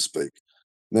 as to speak.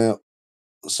 Now,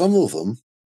 some of them,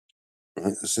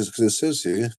 right? It says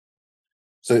here,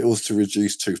 so it was to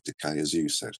reduce tooth decay, as you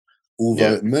said.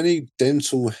 Although many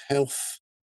dental health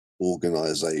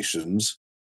organizations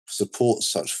support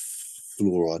such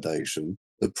fluoridation,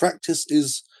 the practice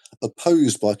is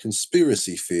opposed by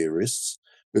conspiracy theorists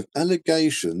with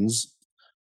allegations.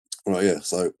 Right, yeah.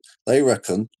 So they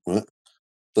reckon, right,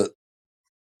 that.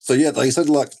 So yeah, they said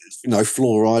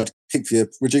fluoride keeps you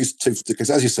reduced tooth decay. Because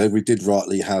as you said, we did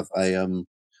rightly have a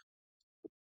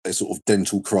sort of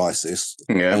dental crisis,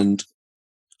 and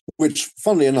which,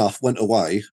 funnily enough, went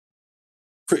away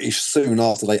pretty soon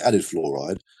after they added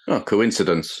fluoride. Oh,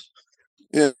 coincidence.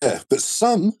 Yeah, but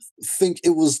some think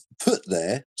it was put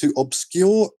there to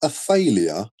obscure a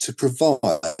failure to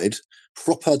provide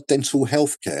proper dental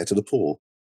health care to the poor.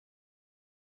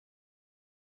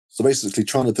 So basically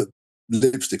trying to put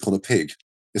lipstick on a pig.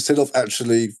 Instead of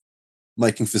actually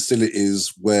making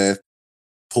facilities where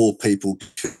poor people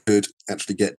could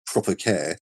actually get proper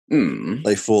care,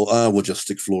 they thought, we'll just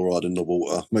stick fluoride in the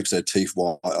water, makes their teeth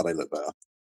whiter, they look better.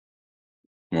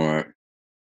 Right.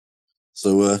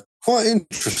 So quite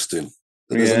interesting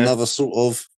that there's another sort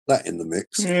of that in the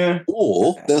mix. Yeah.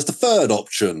 Or there's the third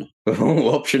option.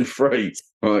 Option 3.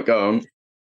 All right, go on.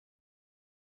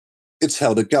 It's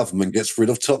how the government gets rid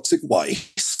of toxic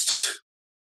waste.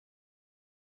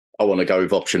 I want to go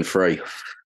with option 3.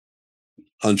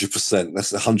 100%.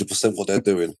 That's 100% what they're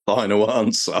doing. Final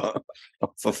answer.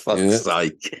 For fuck's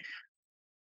sake.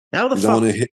 How the fuck?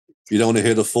 You don't want to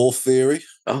hear the fourth theory?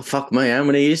 Oh, fuck me. How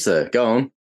many is there? Go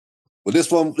on. Well,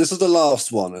 this is the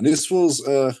last one, and this was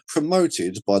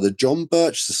promoted by the John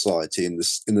Birch Society in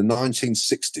the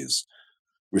 1960s,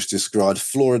 which described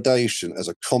fluoridation as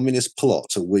a communist plot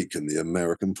to weaken the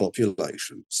American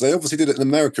population. So they obviously did it in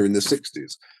America in the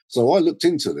 60s. So I looked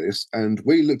into this, and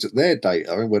we looked at their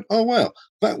data and went, oh, wow,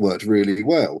 that worked really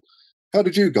well. How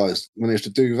did you guys manage to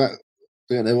do that?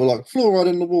 And they were like, fluoride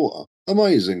in the water.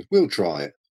 Amazing. We'll try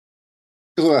it.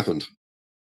 Guess what happened?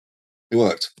 It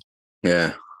worked.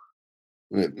 Yeah.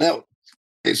 Now,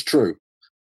 it's true.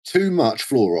 Too much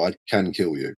fluoride can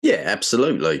kill you. Yeah,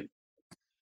 absolutely.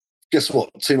 Guess what?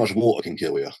 Too much water can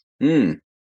kill you. You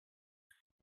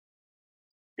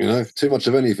know, too much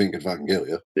of anything can fucking kill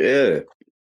you. Yeah.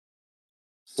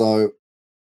 So,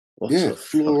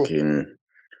 fucking...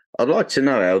 I'd like to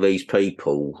know how these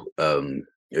people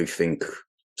who think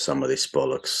some of this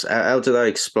bollocks, how do they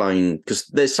explain? Because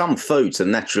there's some foods that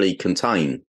naturally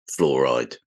contain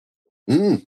fluoride.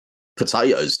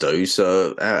 Potatoes do.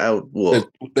 So what?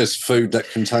 There's food that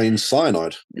contains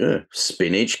cyanide. Yeah,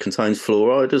 spinach contains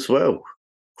fluoride as well.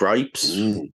 Grapes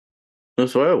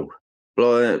as well.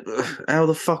 Like, how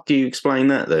the fuck do you explain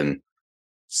that then?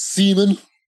 Semen.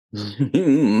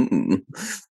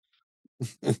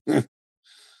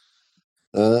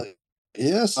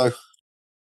 Yeah. So,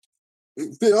 I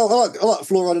like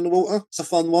fluoride in the water. It's a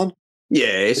fun one.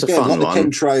 Yeah, it's a fun one. The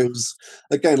chemtrails.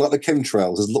 Again, like the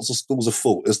chemtrails, there's lots of schools of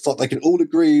thought. It's like they can all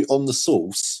agree on the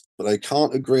source, but they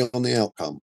can't agree on the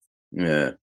outcome.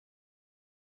 Yeah.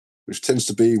 which tends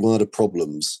to be one of the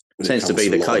problems. Tends to be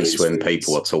the case when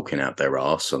people are talking out their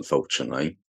arse,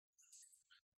 unfortunately.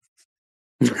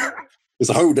 It's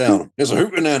a hoedown. It's a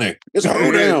hootenanny. It's a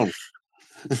hoedown.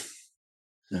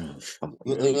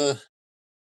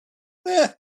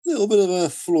 Yeah, a little bit of a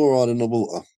fluoride in the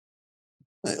water.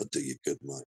 That'll do you good,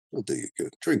 mate. It'll do you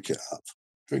good. Drink it up.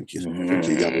 Drink your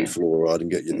yummy fluoride and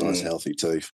get your nice healthy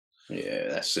teeth.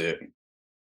 Yeah, that's it.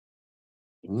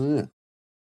 Yeah.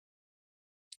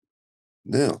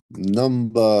 Now,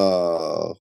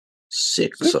 number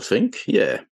 6, I think.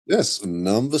 Yeah. Yes,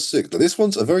 number 6. Now, this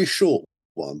one's a very short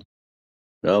one.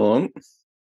 Go on.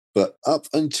 But up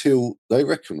until, they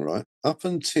reckon, right, up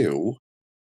until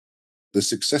the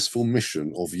successful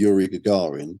mission of Yuri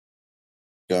Gagarin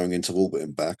going into orbit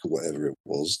and back, or whatever it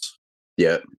was.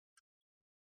 Yeah.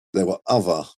 There were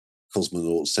other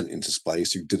cosmonauts sent into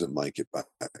space who didn't make it back.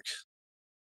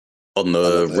 On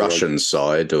the Russian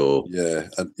side, or? Yeah,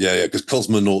 because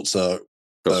cosmonauts are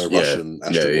Russian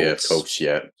astronauts. Yeah, of course,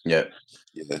 yeah.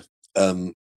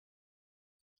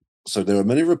 So there are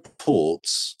many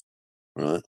reports,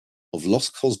 right, of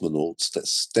lost cosmonauts that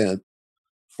stem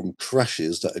from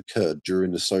crashes that occurred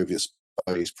during the Soviet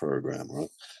space program, right?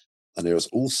 And there was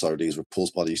also these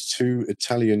reports by these 2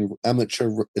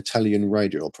 amateur Italian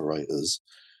radio operators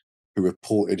who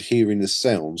reported hearing the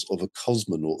sounds of a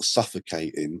cosmonaut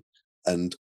suffocating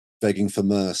and begging for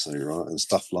mercy, right, and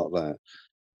stuff like that,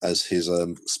 as his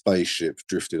spaceship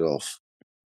drifted off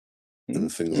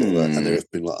and things like that. And there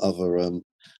have been like other, and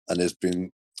there's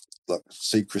been like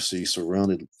secrecy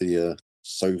surrounding the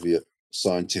Soviet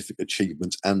scientific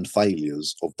achievements and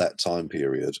failures of that time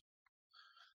period.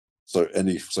 So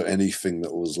anything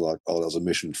that was like, oh, that was a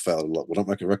mission failed, like, well, don't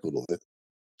make a record of it.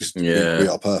 We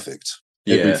are perfect.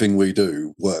 Yeah. Everything we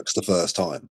do works the first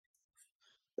time.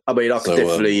 I mean, I could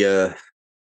definitely, I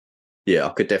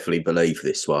could definitely believe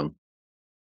this one.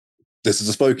 This is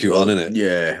a spooky one, isn't it?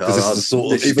 Yeah, this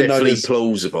is definitely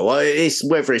plausible. It's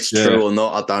whether it's true or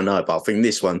not, I don't know, but I think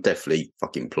this one definitely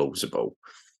fucking plausible.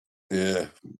 Yeah,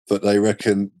 but they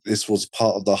reckon this was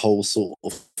part of the whole sort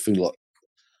of thing, like,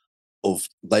 of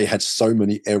they had so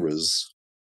many errors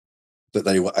that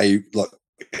they were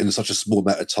in such a small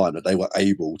amount of time that they were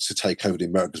able to take over the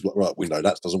Americans. Right, we know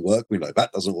that doesn't work. We know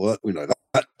that doesn't work. We know that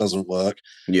doesn't work.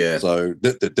 Yeah. So,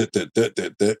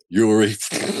 Yuri,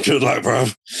 good luck, bro.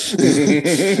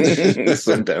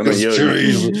 Send down on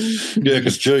Yuri. Yeah,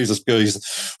 because Jesus, guys.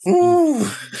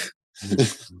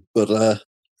 But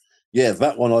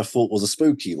that one I thought was a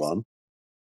spooky one.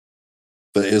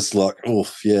 But it's like, oh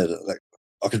yeah,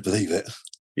 I could believe it.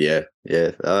 Yeah,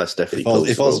 that's definitely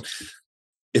plausible.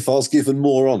 If I was given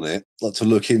more on it, like to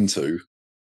look into,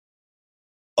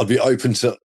 I'd be open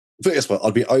to. But guess what?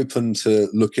 I'd be open to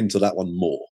look into that one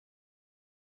more.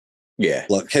 Yeah,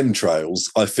 like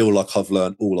chemtrails. I feel like I've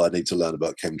learned all I need to learn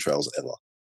about chemtrails ever.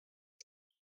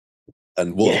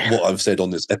 And what I've said on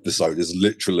this episode is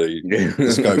literally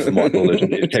the scope of my knowledge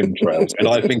is chemtrails, and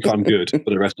I think I'm good for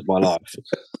the rest of my life.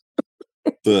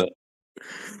 But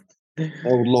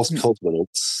old lost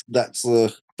cosmonauts, that's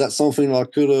something I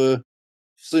could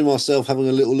see myself having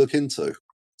a little look into.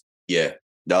 Yeah,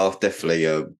 no, I definitely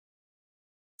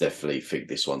think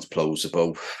this one's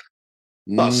plausible.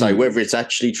 But I say whether it's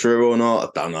actually true or not, I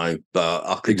don't know. But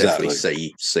I could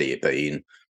definitely see it being,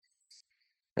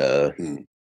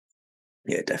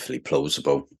 definitely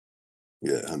plausible.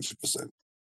 Yeah, 100%.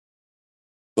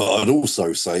 But I'd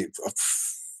also say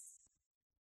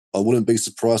I wouldn't be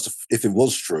surprised if it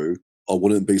was true. I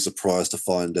wouldn't be surprised to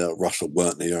find out Russia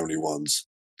weren't the only ones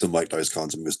to make those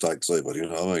kinds of mistakes either. You know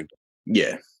what I mean?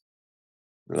 Yeah.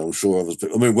 And I'm sure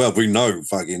we know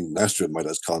fucking Astrid made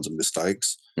those kinds of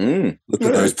mistakes. Look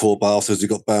at those poor bastards who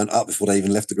got burnt up before they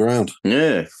even left the ground.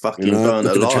 Yeah, fucking burnt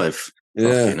alive.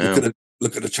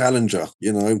 Look at the Challenger.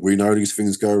 You know, we know these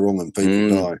things go wrong and people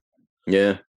die.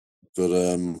 Yeah. But,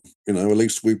 at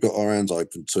least we've got our hands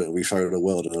open to it and we show the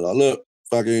world and they're like, look,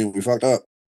 fucking, we fucked up.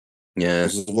 Yeah.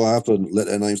 This is what happened. Let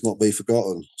their names not be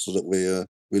forgotten so that we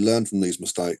learn from these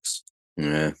mistakes.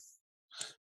 Yeah.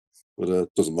 But it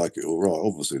doesn't make it all right.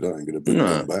 Obviously, that ain't going to bring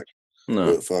them back.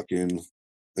 No. But fucking,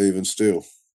 even still.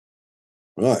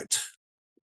 Right.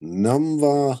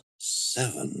 Number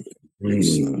 7.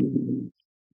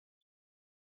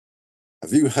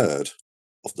 Have you heard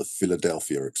of the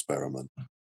Philadelphia experiment?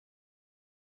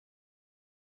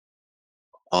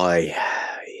 I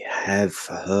have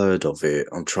heard of it.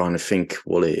 I'm trying to think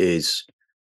what it is.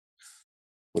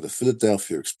 Well, the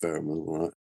Philadelphia experiment,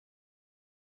 right?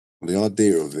 The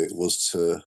idea of it was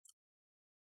to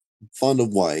find a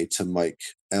way to make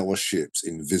our ships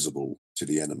invisible to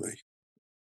the enemy.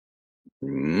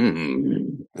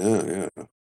 Yeah.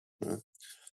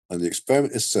 And the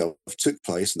experiment itself took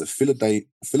place in the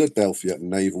Philadelphia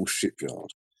Naval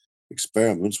Shipyard.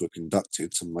 Experiments were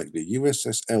conducted to make the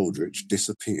USS Eldridge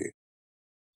disappear.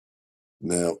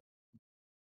 Now,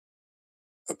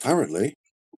 apparently,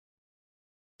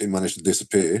 it managed to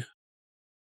disappear,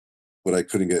 but they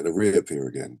couldn't get it to reappear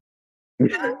again.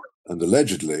 And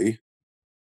allegedly,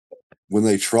 when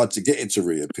they tried to get it to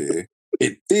reappear,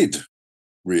 it did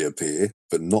reappear,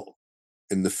 but not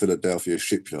in the Philadelphia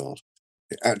shipyard.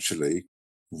 It actually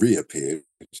reappeared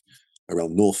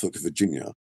around Norfolk,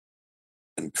 Virginia,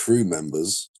 and crew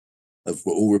members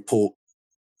were all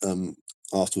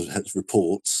afterwards had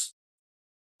reports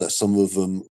that some of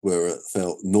them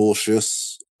felt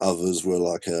nauseous, others were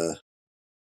like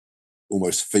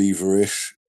almost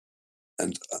feverish,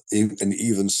 and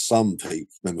even some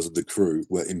members of the crew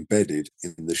were embedded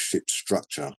in the ship's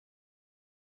structure,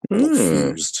 like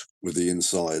fused with the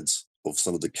insides of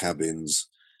some of the cabins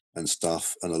and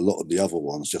stuff, and a lot of the other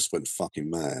ones just went fucking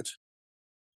mad.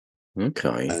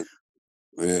 Okay.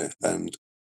 And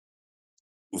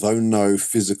though no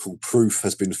physical proof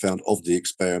has been found of the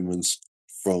experiments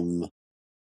from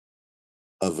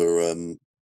other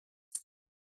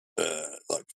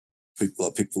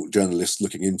people, journalists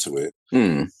looking into it,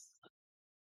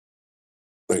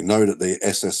 they know that the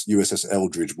USS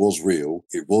Eldridge was real.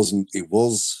 It was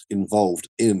involved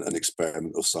in an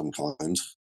experiment of some kind,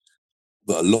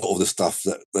 but a lot of the stuff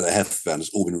that they have found has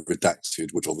all been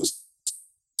redacted, which obviously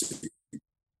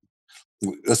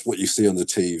that's what you see on the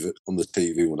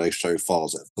TV when they show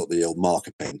files that have got the old marker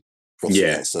pen crossing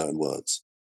out certain words.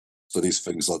 So these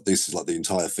things the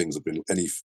entire things have been a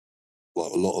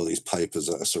lot of these papers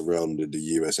that are surrounding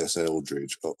the USS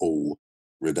Eldridge are all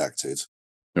redacted.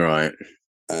 Right.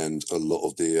 And a lot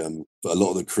of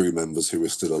the crew members who are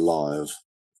still alive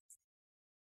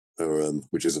are,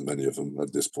 which isn't many of them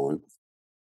at this point,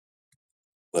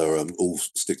 they're all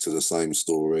stick to the same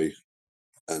story,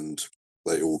 and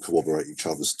they all corroborate each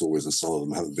other's stories, and some of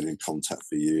them haven't been in contact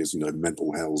for years,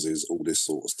 mental houses, all this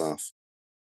sort of stuff.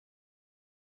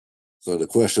 So the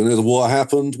question is, what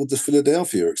happened with the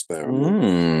Philadelphia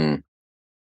experiment?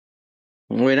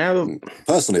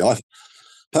 Personally, I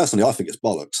think it's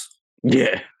bollocks.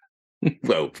 Yeah.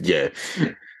 Well, yeah.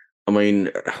 I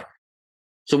mean,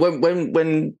 so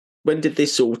when did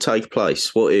this all take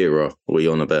place? What era are we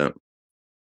on about?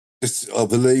 I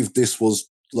believe this was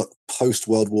like post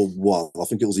World War One. I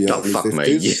think it was the early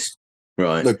 50s.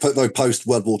 Right. No, post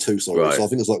World War Two. Sorry. Right. So I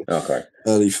think it's like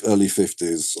early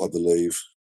 50s, I believe.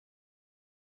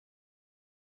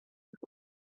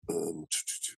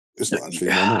 It's not actually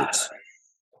in my notes.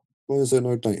 Why is there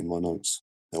no date in my notes?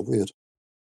 How weird.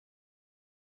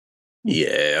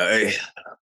 Yeah.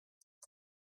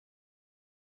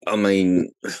 I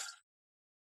mean,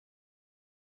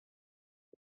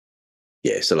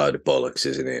 yeah, it's a load of bollocks,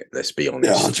 isn't it? Let's be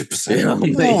honest. Yeah,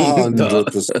 100%.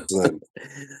 100%.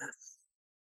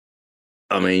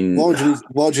 I mean,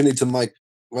 why do you need to make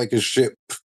a ship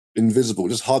invisible?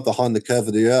 Just hide behind the curve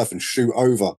of the earth and shoot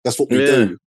over. That's what we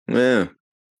do. Yeah.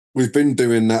 We've been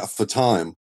doing that for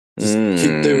time. Just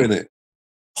keep doing it.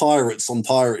 Pirates on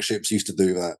pirate ships used to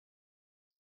do that.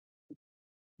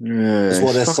 Yeah,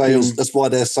 that's why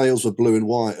their sails were blue and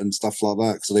white and stuff like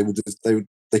that. So they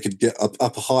could get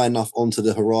up high enough onto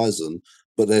the horizon,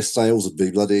 but their sails would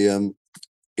be bloody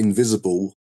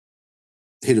invisible,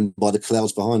 hidden by the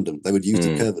clouds behind them. They would use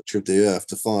the curvature of the earth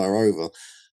to fire over.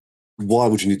 Why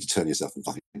would you need to turn yourself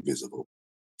fucking invisible?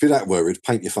 If you're that worried,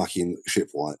 paint your fucking ship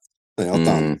white. They are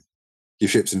done. Your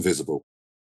ship's invisible.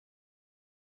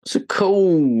 It's a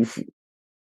cool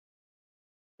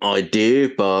idea,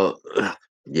 but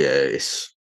yeah,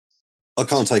 I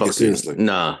can't take it seriously.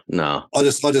 No. I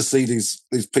just see these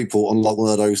people on like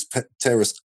one of those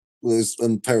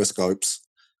periscopes,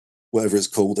 whatever it's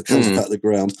called, that comes up out of the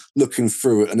ground, looking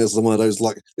through it, and there's one of those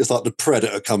it's like the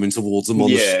Predator coming towards them on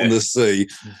the sea,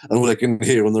 and all they can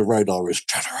hear on the radar is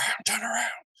turn around.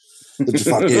 Just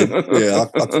fucking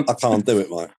I can't do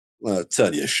it, mate.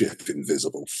 Turn your ship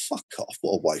invisible. Fuck off.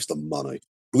 What a waste of money.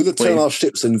 We're going to turn our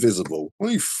ships invisible. Why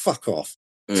don't you fuck off?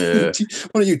 Yeah.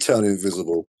 Why don't you turn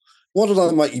invisible? Why did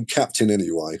I make you captain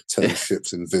anyway? Turn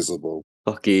ships invisible.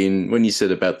 Fucking, when you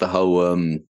said about the whole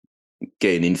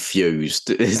getting infused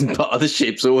as part of the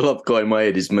ships, all I've got in my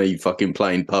head is me fucking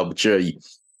playing PUBG.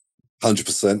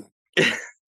 100%.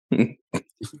 The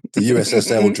USS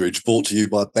Eldridge, brought to you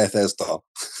by Bethesda.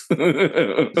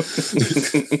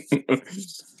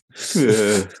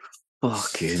 Yeah.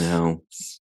 Fucking hell.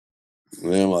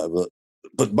 Yeah,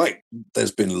 but mate,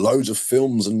 there's been loads of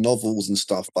films and novels and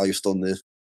stuff based on the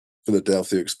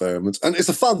Philadelphia experiments, and it's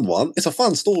a fun one. It's a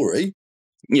fun story.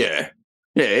 Yeah.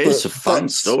 Yeah, it's a fun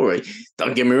story.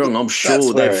 Don't get me wrong. I'm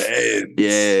sure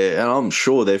and I'm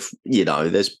sure they've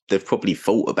probably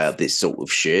thought about this sort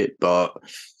of shit, but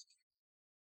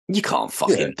you can't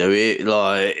fucking do it.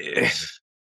 Like,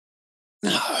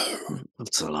 no,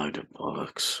 it's a load of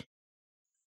bollocks.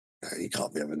 You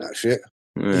can't be having that shit.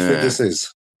 Yeah. What do you think this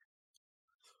is?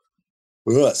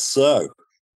 Right, so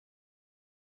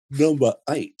number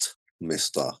 8,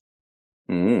 Mister.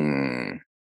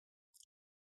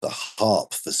 The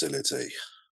HAARP facility.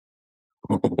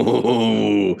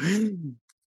 Oh.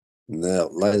 Now,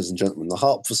 ladies and gentlemen, the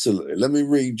HAARP facility. Let me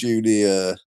read you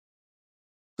the.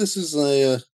 This is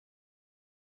a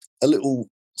little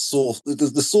source.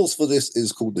 The source for this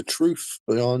is called "The Truth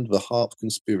Behind the HAARP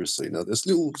Conspiracy." Now, this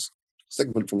little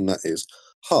segment from that is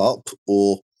HAARP,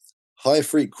 or High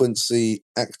Frequency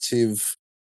Active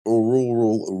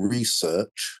Auroral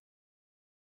Research.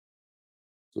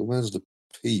 So, where's the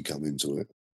P come into it?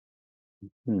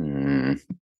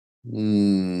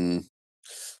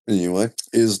 Anyway,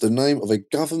 is the name of a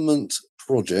government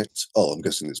project. Oh, I'm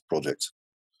guessing it's project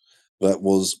that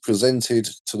was presented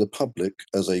to the public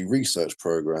as a research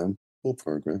program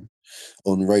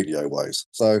on radio waves.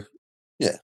 So,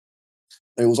 yeah,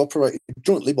 it was operated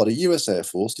jointly by the US Air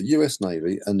Force, the US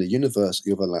Navy, and the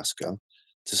University of Alaska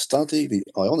to study the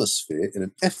ionosphere in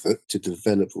an effort to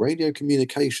develop radio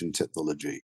communication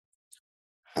technology.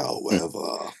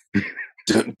 However,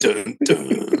 dun, dun,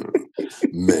 dun,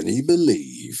 many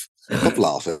believe. Stop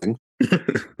laughing.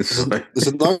 This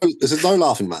is no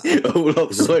laughing matter. All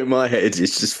I've got in my head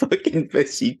is just fucking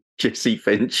Jesse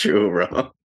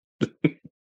Ventura.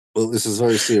 Well, this is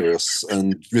very serious,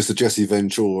 and Mr. Jesse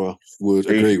Ventura would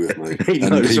agree with me.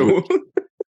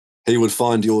 He would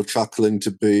find your chuckling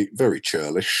to be very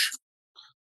churlish.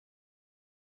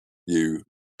 You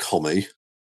commie.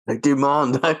 They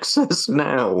demand access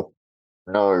now.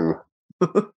 No.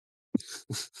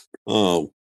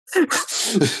 Oh.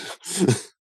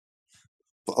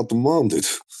 But I demanded.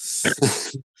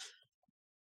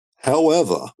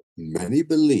 However, many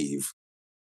believe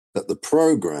that the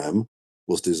program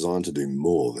was designed to do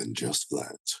more than just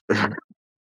that.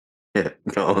 Yeah,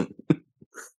 go on.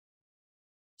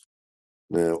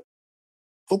 Now,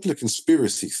 popular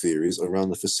conspiracy theories around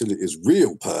the facility's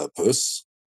real purpose,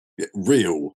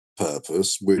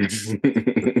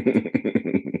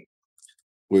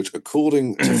 which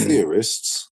according to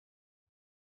theorists,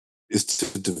 is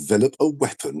to develop a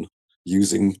weapon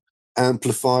using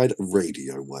amplified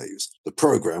radio waves. The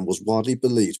program was widely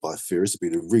believed by theorists to be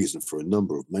the reason for a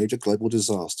number of major global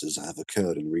disasters that have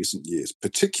occurred in recent years,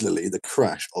 particularly the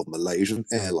crash of Malaysian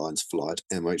Airlines flight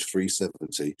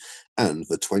MH370 and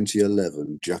the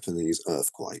 2011 Japanese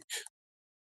earthquake.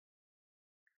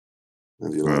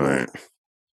 And you know what?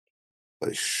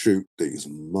 They shoot these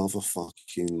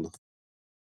motherfucking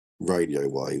radio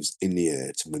waves in the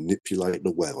air to manipulate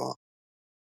the weather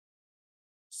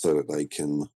so that they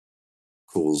can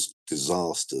cause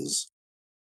disasters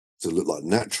to look like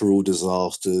natural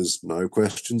disasters, no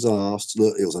questions asked.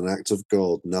 Look, it was an act of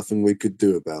God, nothing we could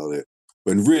do about it.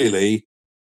 When really,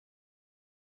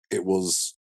 it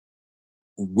was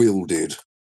wielded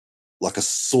like a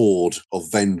sword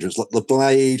of vengeance, like the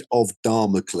blade of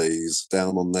Damocles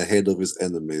down on the head of his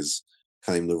enemies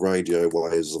came the radio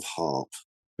waves of HAARP.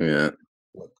 Yeah.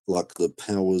 Like the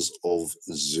powers of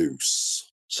Zeus.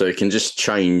 So it can just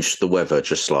change the weather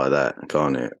just like that,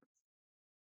 can't it?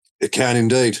 It can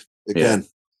indeed. It can.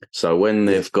 So when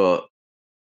they've got,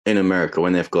 in America,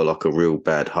 when they've got like a real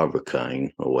bad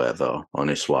hurricane or whatever on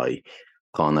its way,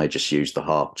 can't they just use the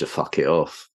HAARP to fuck it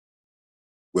off?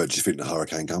 Where do you think the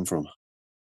hurricane come from?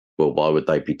 Well, why would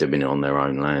they be doing it on their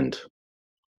own land?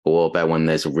 Or what about when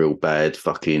there's a real bad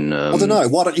fucking I don't know.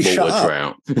 Why don't you shut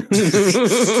drought?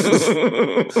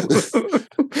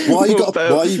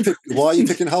 Why are you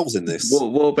picking holes in this?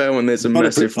 What about when there's a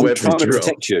massive weather drought? I'm trying to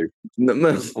protect you.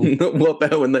 What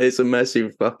about when there's a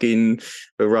massive fucking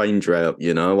rain drought?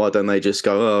 You know, why don't they just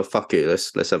go, oh fuck it,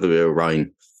 let's have a bit of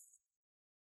rain?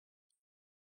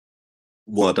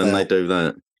 Why don't they do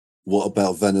that? What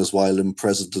about Venezuelan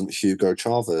President Hugo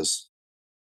Chavez?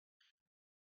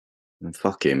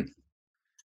 Fuck him.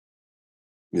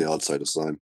 Yeah, I'd say the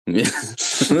same. Yeah.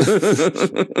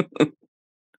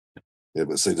 Yeah,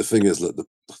 but see, the thing is, look,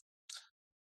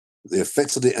 the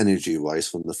effects of the energy waves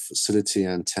from the facility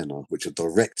antenna, which are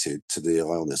directed to the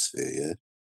ionosphere,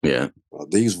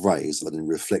 these rays are then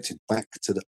reflected back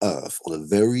to the Earth on a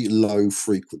very low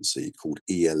frequency called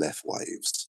ELF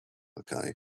waves.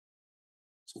 Okay.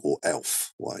 Or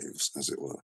ELF waves, as it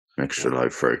were. Extra low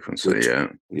frequency,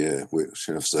 Yeah, which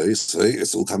see,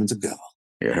 it's all coming together.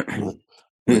 Yeah. Right?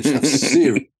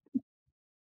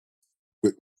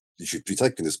 you should be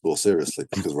taking this more seriously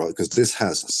because this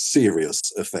has serious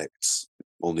effects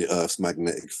on the Earth's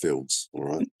magnetic fields, all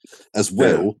right, as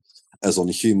well as on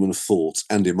human thoughts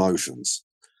and emotions.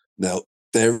 Now,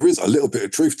 there is a little bit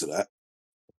of truth to that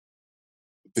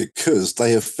because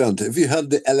they have found. Have you heard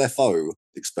the LFO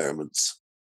experiments?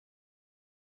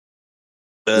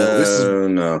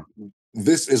 No.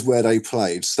 This is where they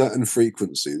played certain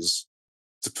frequencies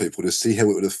to people to see how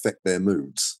it would affect their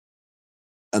moods.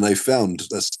 And they found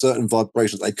that certain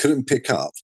vibrations they couldn't pick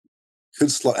up.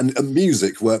 And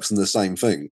music works in the same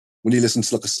thing. When you listen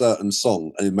to like a certain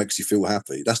song and it makes you feel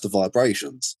happy, that's the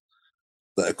vibrations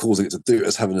that are causing it to do it,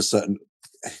 as having a certain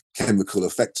chemical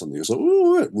effect on you.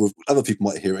 So other people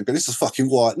might hear it and go, this is fucking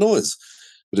white noise.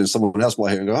 But then someone else might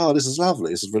hear it and go, oh, this is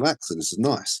lovely, this is relaxing, this is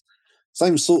nice.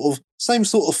 Same sort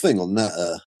of thing on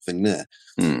that thing there.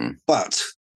 But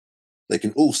they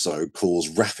can also cause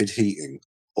rapid heating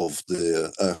of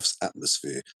the Earth's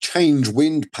atmosphere, change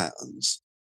wind patterns,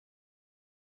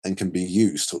 and can be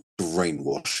used to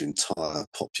brainwash entire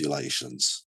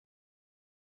populations.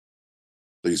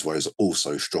 These waves are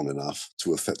also strong enough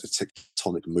to affect the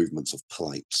tectonic movements of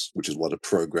plates, which is why the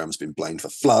program's been blamed for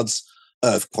floods,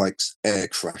 earthquakes, air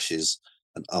crashes,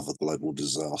 and other global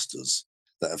disasters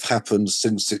that have happened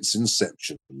since its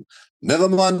inception. Never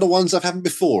mind the ones that have happened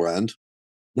beforehand.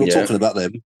 We're not talking about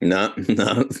them. No.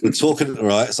 We're talking,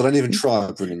 right, so don't even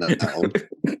try bringing that on.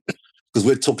 Because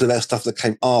we're talking about stuff that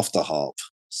came after HAARP.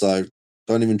 So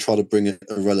don't even try to bring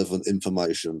irrelevant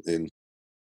information in,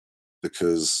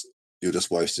 because you're just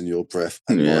wasting your breath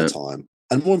and my time.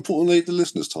 And more importantly, the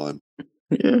listeners' time.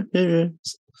 Yeah.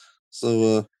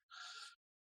 So,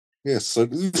 so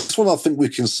this one I think we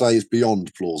can say is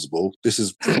beyond plausible. This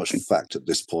is pretty much fact at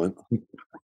this point.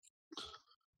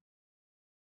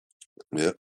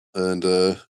 Yeah. And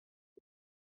so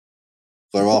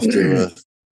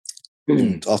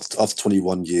after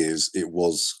 21 years, it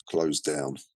was closed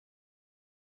down.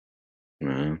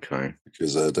 Okay.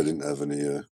 Because they didn't have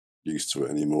any use to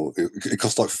it anymore. It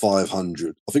cost like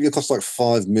 500. I think it cost like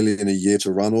 5 million a year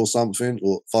to run or something,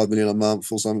 or 5 million a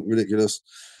month or something ridiculous.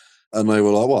 And they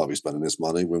were like, why are we spending this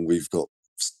money when we've got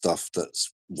stuff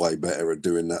that's way better at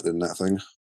doing that than that thing?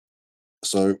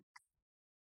 So,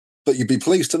 but you'd be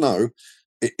pleased to know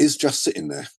it is just sitting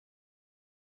there.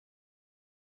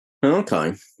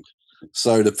 Okay.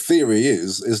 So the theory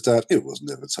is that it was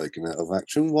never taken out of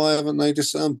action. Why haven't they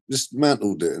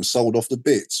dismantled it and sold off the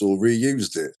bits or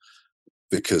reused it?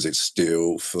 Because it's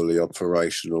still fully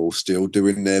operational, still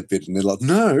doing their bit. And they're like,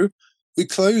 no, we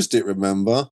closed it,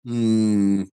 remember?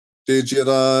 Did you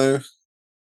though?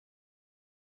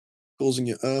 Causing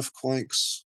you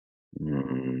earthquakes.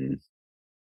 Think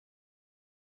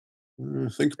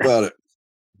about it.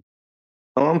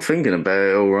 Oh, I'm thinking about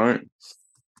it, all right.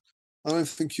 I don't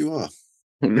think you are.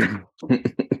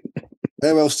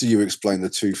 How else do you explain the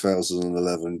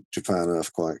 2011 Japan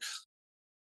earthquake?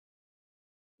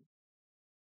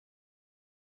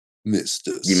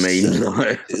 Mr. You mean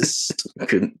like, Scientist.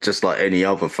 just like any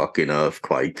other fucking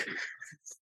earthquake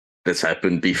that's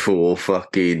happened before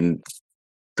fucking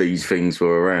these things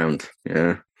were around?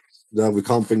 Yeah. No, we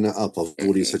can't bring that up. I've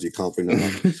already said you can't bring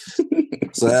that up.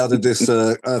 So how did this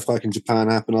earthquake in Japan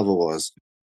happen otherwise?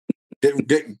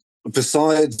 Get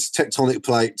besides tectonic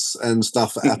plates and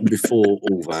stuff that happened before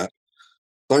all that,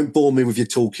 don't bore me with your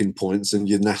talking points and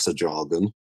your NASA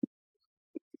jargon.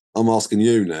 I'm asking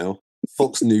you now,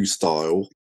 Fox News style,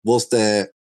 was there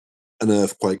an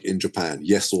earthquake in Japan?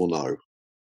 Yes or no?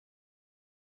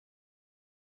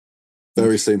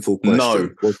 Very simple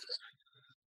question. No.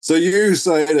 So you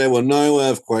say there were no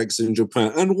earthquakes in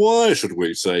Japan, and why should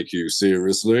we take you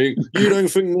seriously? You don't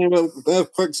think there were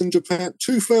earthquakes in Japan?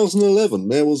 2011,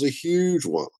 there was a huge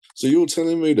one. So you're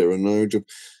telling me there are no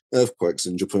earthquakes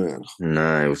in Japan?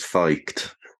 No, it was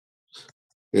faked.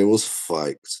 It was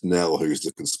faked. Now who's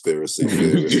the conspiracy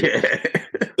theorist? Yeah.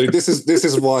 Dude, this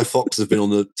is why Fox has been on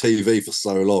the TV for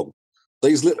so long.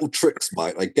 These little tricks,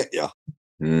 mate, they get you.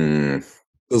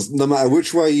 Because no matter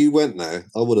which way you went there,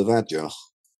 I would have had you.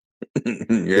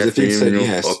 Yeah, if you said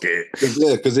yes, pocket.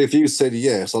 because if you said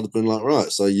yes, I'd have been like,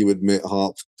 right, so you admit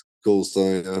HAARP caused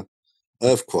the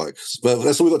earthquake. But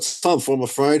that's all we've got time for, I'm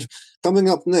afraid. Coming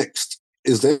up next,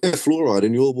 is there fluoride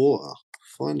in your water?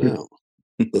 Find out.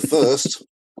 But first,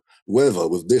 weather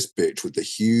with this bitch with the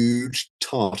huge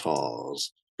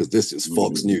tartars, because this is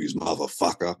Fox News,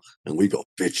 motherfucker, and we got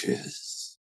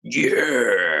bitches.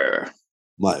 Yeah.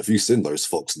 Mate, have you seen those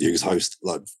Fox News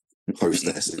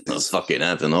hostesses? I fucking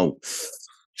haven't. Oh,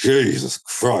 Jesus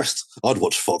Christ! I'd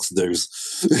watch Fox News.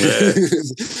 Yeah.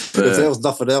 If there was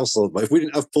nothing else on, mate. If we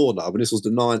didn't have porno, and this was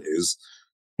the 90s,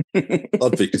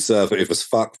 I'd be conservative as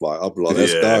fuck, mate. I'd be like,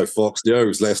 let's go, Fox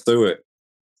News, let's do it.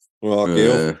 All right,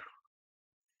 Gil.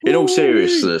 In all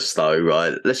seriousness, though,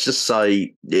 right, let's just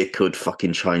say it could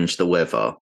fucking change the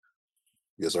weather.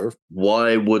 Yes, sir.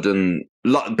 Why wouldn't,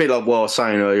 a bit like what I was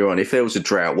saying earlier on, if there was a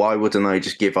drought, why wouldn't they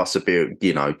just give us a bit,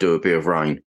 do a bit of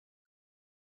rain?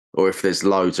 Or if there's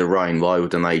loads of rain, why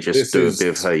wouldn't they just do a bit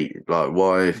of heat? Like,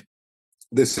 why?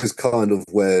 This is kind of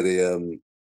where the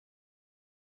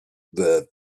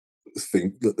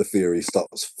thing that the theory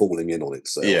starts falling in on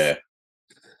itself. Yeah.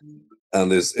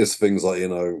 And it's things like,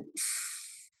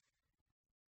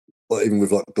 like even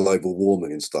with like global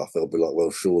warming and stuff, they'll be like,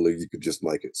 well, surely you could just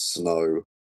make it snow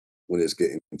when it's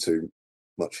getting too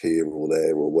much here or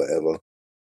there or whatever,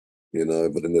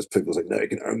 but then there's people saying, no, it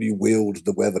can only wield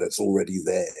the weather that's already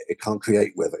there. It can't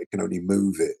create weather. It can only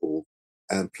move it or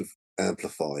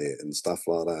amplify it and stuff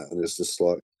like that. And it's just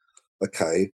like,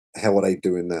 okay, how are they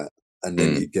doing that? And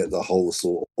then you get the whole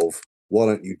sort of, why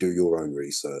don't you do your own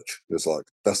research? It's like,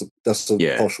 that's a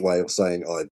posh way of saying,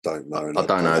 I don't know. And I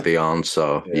don't know the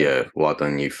answer. Yeah. Why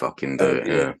don't you fucking do it?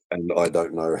 Yeah. And I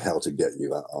don't know how to get you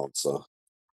that answer.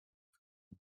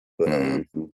 But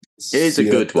Here's a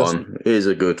good one. Here's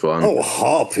a good one. Oh,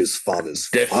 HAARP is fun as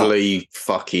Definitely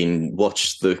fucking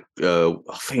watch the,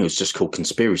 I think it was just called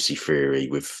Conspiracy Theory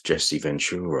with Jesse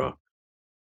Ventura.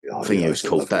 I think it was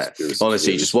called that.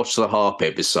 Honestly, just watch the HAARP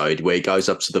episode where he goes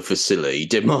up to the facility,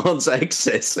 demands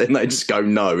access, and they just go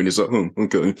no, and it's like, oh,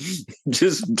 okay,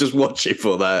 just watch it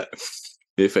for that.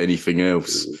 If anything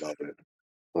else, I love it.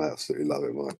 I absolutely love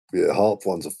it, Mike. Yeah, HAARP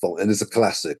one's a fun, and it's a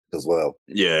classic as well.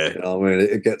 Yeah, I mean,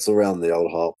 it gets around the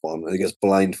old HAARP one, and it gets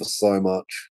blamed for so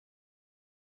much.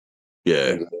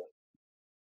 Yeah.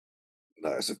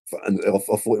 No, and I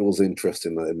thought it was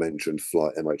interesting that it mentioned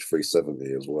Flight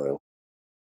MH370 as well,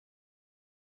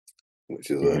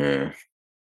 which is of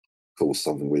course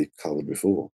something we covered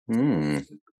before. Yeah.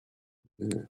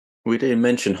 We didn't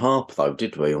mention HAARP though,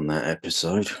 did we, on that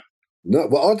episode? No,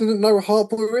 but I didn't know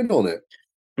HAARP were in on it.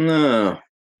 No.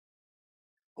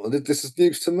 Well, this is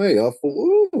news to me. I thought,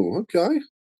 oh, okay.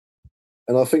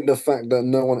 And I think the fact that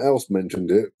no one else mentioned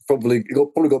it probably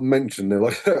got mentioned. They're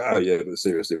like, oh yeah, but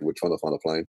seriously, we're trying to find a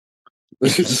plane.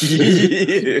 But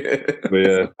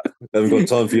yeah, haven't got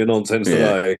time for your nonsense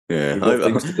today. Yeah, we've got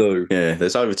things to do. Yeah,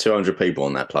 there's over 200 people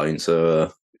on that plane,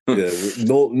 so yeah.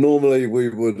 Normally we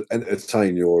would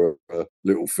entertain your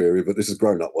little theory, but this is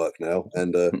grown-up work now,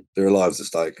 and there are lives at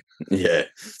stake. Yeah.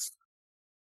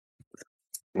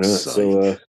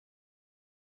 So,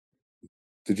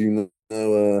 did you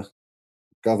know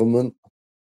government?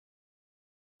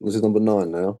 This is number 9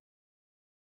 now.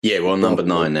 Yeah, we're on number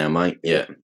 9 now, mate. Yeah.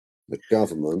 The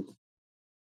government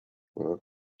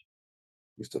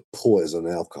used to poison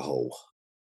alcohol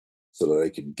so that they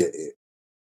could get it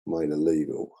made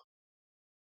illegal.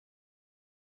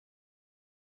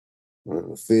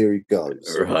 The theory goes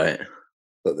that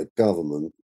the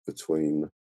government between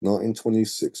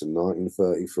 1926 and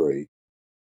 1933,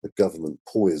 the government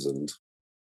poisoned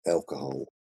alcohol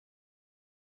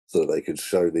so that they could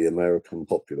show the American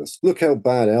populace, look how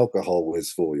bad alcohol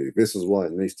is for you. This is why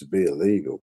it needs to be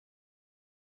illegal.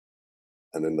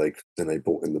 And then they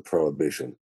brought in the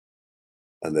prohibition.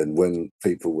 And then when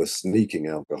people were sneaking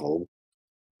alcohol,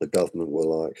 the government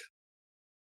were like,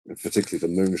 particularly the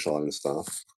moonshine and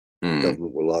stuff, the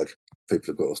government were like, people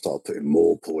have got to start putting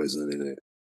more poison in it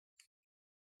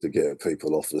to get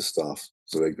people off the stuff.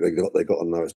 So they got to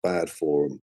know it's bad for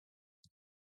them.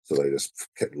 So they just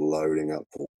kept loading up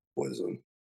poison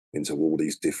into all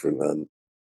these different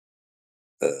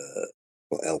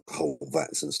alcohol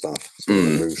vats and stuff. So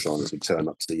when the moonshiners would turn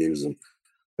up to use them,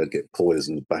 they'd get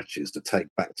poisoned batches to take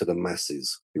back to the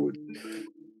masses who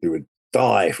would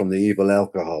die from the evil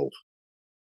alcohol.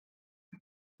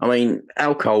 I mean,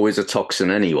 alcohol is a toxin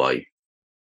anyway.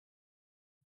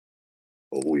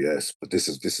 Oh yes, but this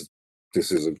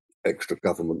is an extra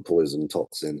government poison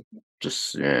toxin.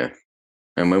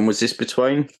 And when was this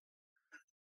between?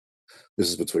 This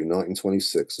is between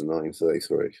 1926 and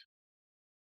 1933.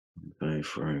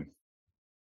 33.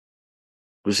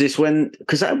 Was this when?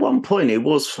 Because at one point it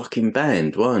was fucking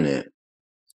banned, wasn't it?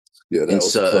 Yeah, that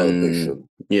was prohibition.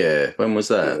 Yeah, when was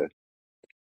that? Yeah.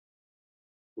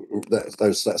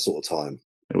 That sort of time.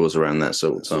 It was around that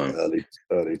sort of time.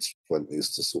 Early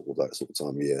 20s to sort of that sort of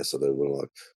time. Yeah, so they were like,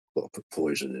 got to put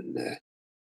poison in there.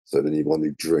 So then anyone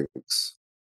who drinks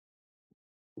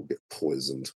will get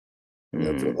poisoned.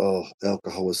 Like, oh,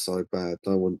 alcohol is so bad.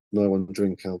 No one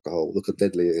drink alcohol. Look how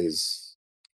deadly it is.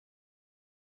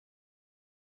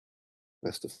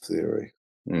 That's the theory.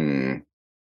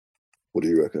 What do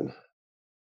you reckon?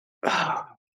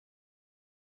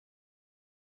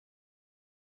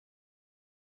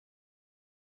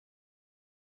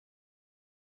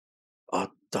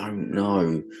 don't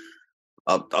know.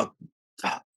 I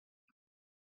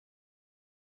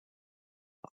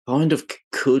kind of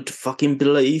could fucking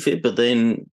believe it, but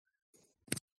then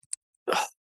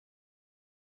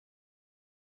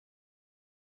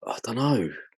I don't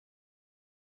know.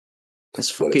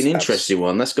 That's a fucking interesting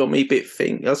one. That's got me a bit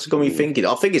That's got me thinking.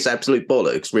 I think it's absolute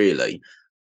bollocks, really.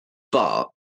 But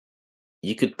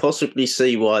you could possibly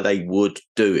see why they would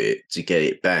do it to get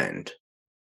it banned.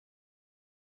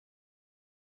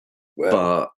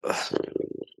 Well, but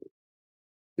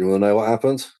you want to know what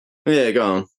happened? Yeah, go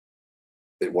on.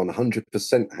 It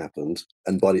 100% happened,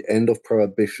 and by the end of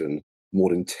Prohibition, more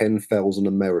than 10,000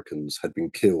 Americans had been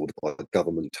killed by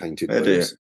government-tainted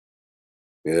booze.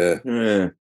 Yeah. Yeah.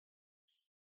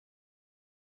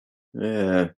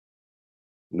 Yeah.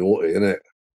 Naughty, isn't it?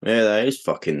 Yeah, that is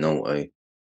fucking naughty.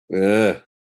 Yeah.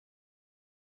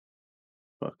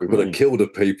 We've got to kill the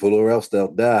people or else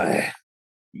they'll die.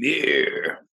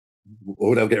 Yeah.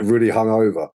 Or they'll get really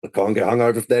hungover. They can't get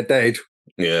hungover if they're dead.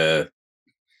 Yeah.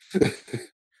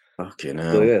 Fucking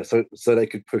hell. So, yeah, so they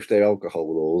could push their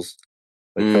alcohol laws.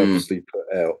 They purposely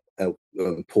put out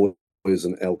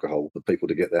poison alcohol for people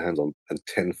to get their hands on, and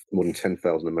more than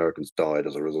 10,000 Americans died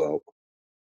as a result.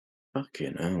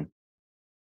 Fucking hell.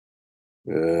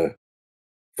 Yeah.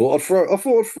 I thought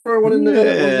I'd throw one in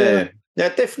there.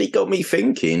 That definitely got me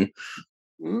thinking.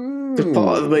 Because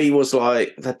part of me was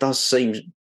like, that does seem,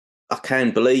 I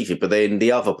can believe it, but then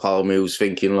the other part of me was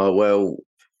thinking, like, well,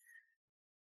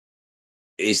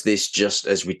 is this just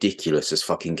as ridiculous as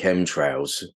fucking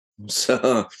chemtrails?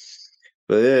 So,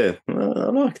 but yeah, I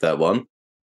like that one.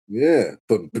 Yeah,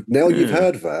 but now you've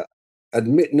heard that,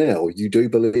 admit now you do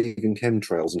believe in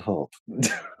chemtrails and HAARP.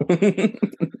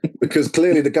 Because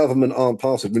clearly the government aren't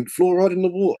passing. When fluoride in the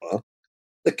water,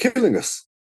 they're killing us.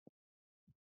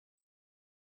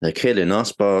 They're killing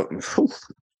us, but...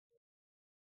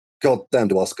 God damn,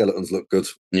 do our skeletons look good.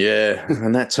 Yeah,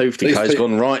 and that tooth decay's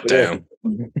gone right down.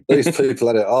 These people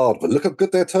had it hard, but look how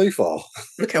good their teeth are.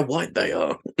 Look how white they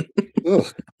are.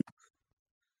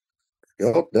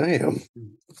 God damn.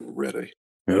 Ready.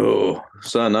 Oh,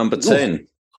 so number 10.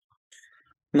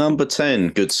 Number 10,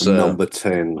 good sir. Number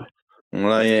 10.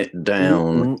 Lay it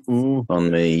down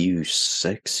on me, you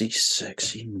sexy,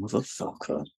 sexy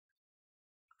motherfucker.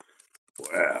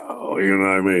 Well, you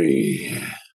know me.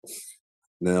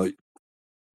 Now,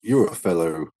 you're a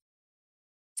fellow.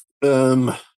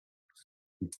 Would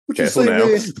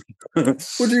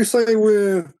you say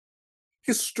we're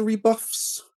history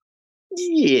buffs?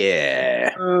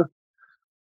 Yeah.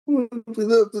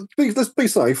 Let's be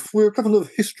safe. We're a couple of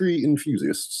history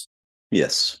enthusiasts.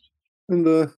 Yes. And,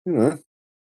 you know,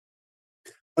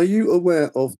 are you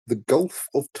aware of the Gulf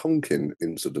of Tonkin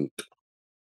incident?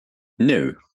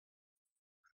 No.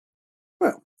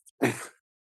 Well,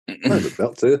 I'm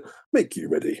about to make you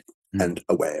ready and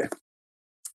aware.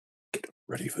 Get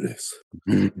ready for this.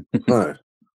 No.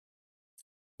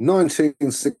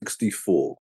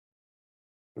 1964.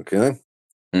 Okay.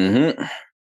 On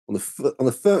the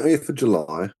 30th of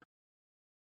July.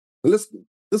 Let's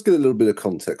get a little bit of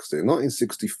context here.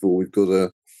 1964. We've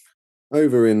got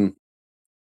over in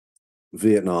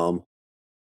Vietnam.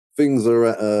 Things are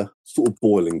at a sort of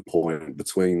boiling point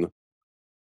between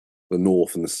the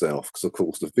North and the South, because of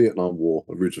course the Vietnam War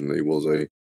originally was a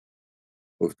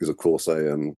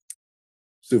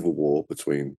civil war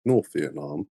between North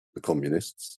Vietnam, the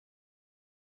communists,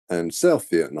 and South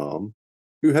Vietnam,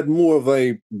 who had more of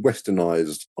a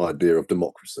westernized idea of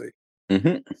democracy.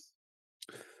 And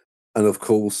of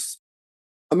course,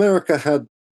 America had,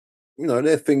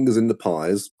 their fingers in the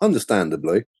pies,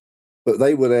 understandably, but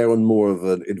they were there on more of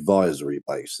an advisory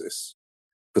basis,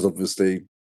 because obviously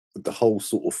the whole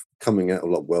sort of coming out of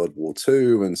like World War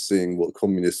II and seeing what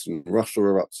communists in Russia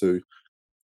are up to,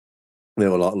 they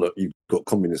were like, look, you've got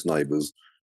communist neighbors,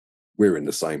 we're in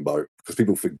the same boat, because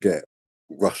people forget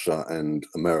Russia and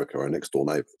America are next door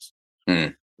neighbors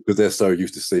because they're so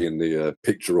used to seeing the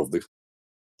picture of the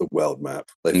world map,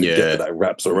 they forget that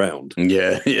wraps around. And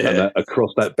that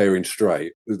across that Bering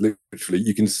Strait, literally,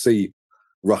 you can see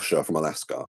Russia from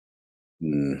Alaska.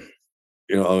 You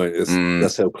know what I mean?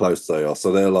 That's how close they are.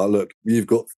 So they're like, look, you've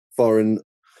got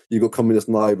communist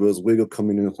neighbors, we've got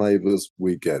communist neighbors,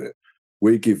 we get it.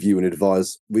 We give you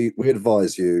we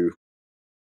advise you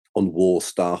on war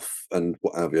stuff and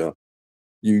what have you.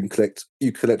 You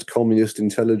collect communist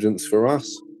intelligence for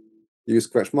us. You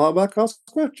scratch my back, I'll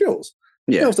scratch yours.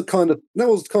 That was the kind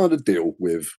of deal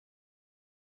with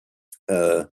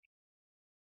that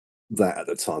at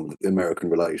the time, the American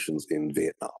relations in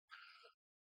Vietnam.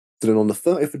 So then on the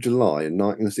 30th of July in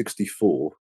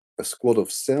 1964, a squad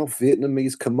of South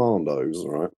Vietnamese commandos,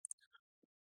 right,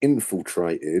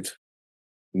 infiltrated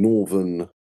northern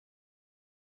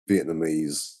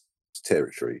Vietnamese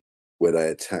territory, where they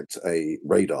attacked a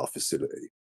radar facility,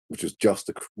 which was just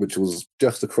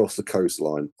across the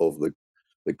coastline of the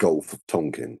Gulf of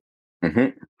Tonkin,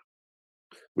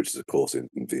 which is of course in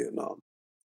Vietnam.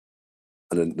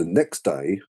 And then the next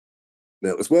day,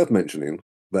 now it's worth mentioning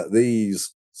that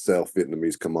these South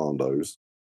Vietnamese commandos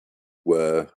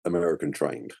were American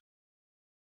trained.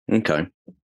 Okay.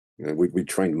 You know, we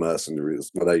trained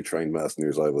mercenaries. They trained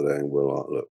mercenaries over there, and we're like,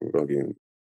 look, we're going to,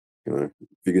 you know,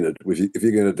 if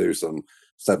you're gonna do some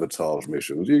sabotage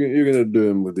missions, you're gonna do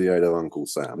them with the aid of Uncle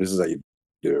Sam. This is how you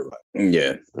do it, right?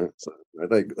 Yeah. So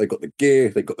they got the gear,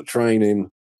 they got the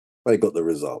training, they got the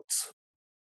results.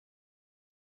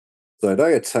 So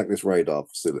they attacked this radar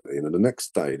facility, and then the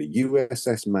next day, the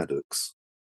USS Maddox,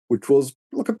 which was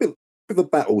like a bit of a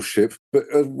battleship, but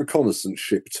a reconnaissance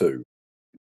ship too.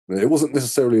 It wasn't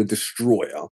necessarily a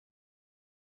destroyer.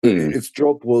 Its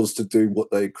job was to do what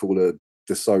they call a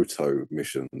DeSoto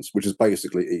missions, which is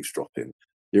basically eavesdropping.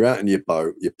 You're out in your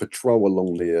boat, you patrol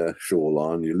along the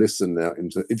shoreline, you listen out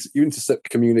you intercept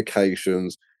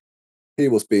communications,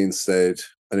 hear what's being said,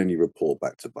 and then you report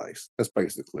back to base. That's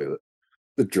basically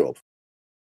the job.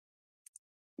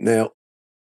 Now,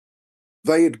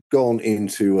 they had gone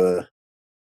into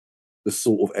the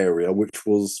sort of area which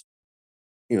was,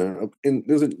 you know,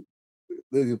 the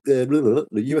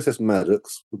USS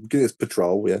Maddox begin its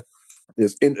patrol,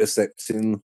 is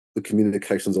intercepting the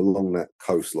communications along that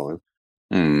coastline.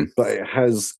 But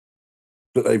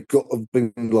they've got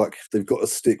to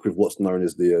stick with what's known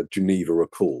as the Geneva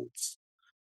Accords,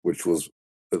 which was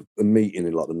a meeting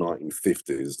in like the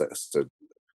 1950s that said,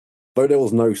 though there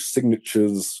was no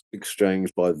signatures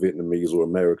exchanged by Vietnamese or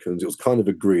Americans, it was kind of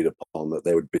agreed upon that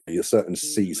there would be a certain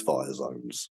ceasefire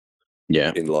zones.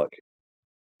 Yeah. In like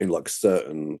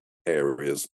certain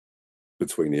areas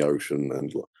between the ocean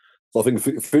and. So I think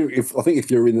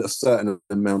if you're in a certain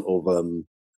amount of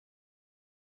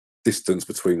distance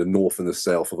between the north and the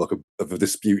south of a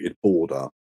disputed border,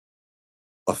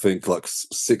 I think like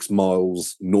 6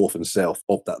 miles north and south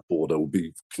of that border will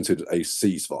be considered a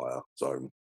ceasefire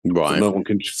zone. Right.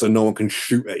 So no one can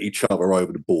shoot at each other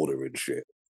over the border and shit.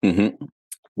 Mm-hmm.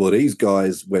 Well, these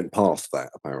guys went past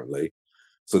that apparently,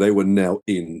 so they were now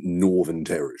in Northern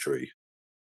Territory.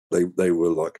 They were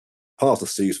like past the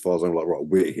ceasefire zone. Like, right,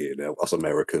 we're here now. Us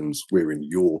Americans, we're in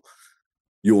your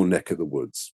neck of the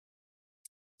woods.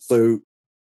 So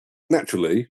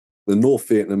naturally, the North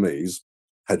Vietnamese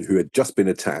who had just been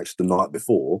attacked the night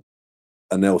before,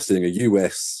 are now seeing a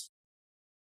US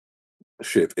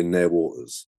ship in their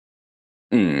waters.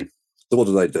 So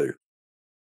what do?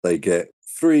 They get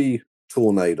 3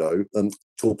 torpedo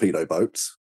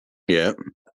boats. Yeah.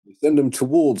 Send them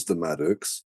towards the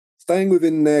Maddox, staying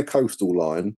within their coastal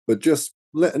line, but just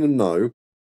letting them know,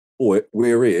 boy,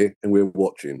 we're here and we're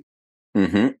watching.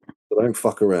 So don't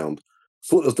fuck around.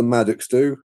 So what does the Maddox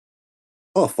do?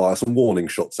 I'll fire some warning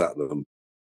shots at them.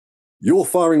 You're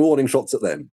firing warning shots at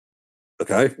them,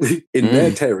 okay? In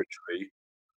their territory,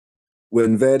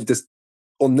 when they're just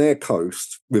on their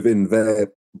coast within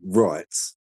their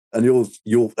rights, and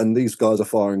and these guys are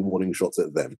firing warning shots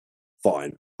at them.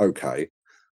 Fine, okay.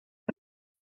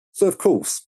 So of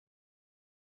course,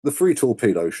 the 3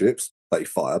 torpedo ships, they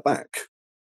fire back.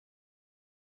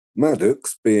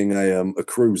 Maddox, being a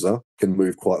cruiser, can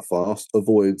move quite fast,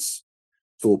 avoids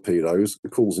torpedoes,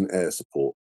 calls in air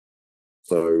support.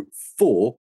 So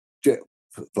 4 jet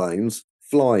planes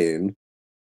fly in,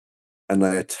 and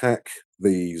they attack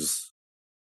these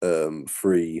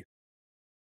 3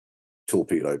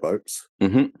 torpedo boats,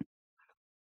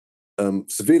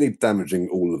 severely damaging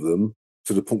all of them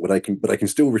to the point where they can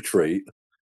still retreat.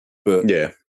 But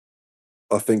yeah,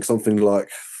 I think something like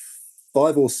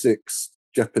 5 or 6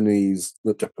 not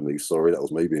Japanese, sorry, that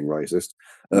was me being racist,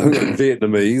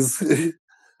 Vietnamese.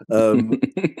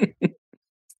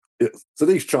 So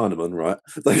these Chinamen, right?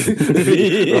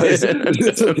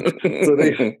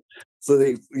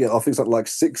 I think something like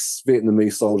 6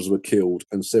 Vietnamese soldiers were killed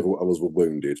and several others were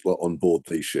wounded, like on board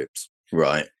these ships.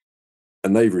 Right.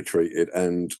 And they retreated,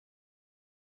 and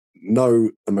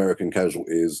no American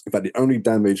casualties. In fact, the only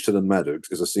damage to the Maddox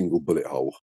is a single bullet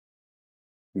hole.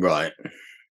 Right.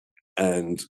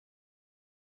 And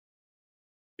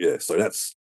yeah, so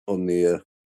that's on the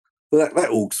that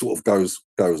all sort of goes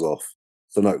off.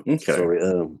 So no, okay. Sorry,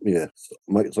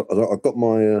 mate, so I got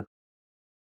my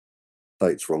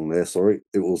dates wrong there. Sorry,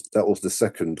 that was the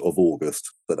 2nd of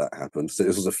August that happened. So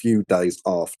this was a few days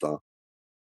after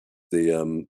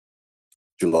the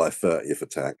July 30th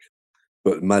attack.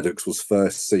 But Maddox was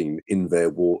first seen in their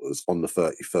waters on the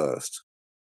 31st.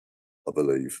 I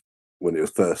believe, when it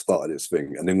first started its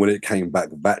thing. And then when it came back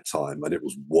that time and it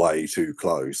was way too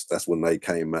close, that's when they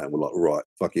came out and were like, right,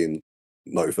 fucking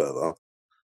no further.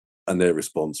 And their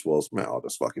response was, man, I'll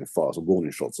just fucking fire some warning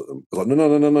shots at them. I was like,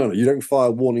 no. You don't fire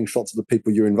warning shots at the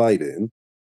people you're invading.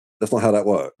 That's not how that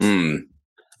works. Okay?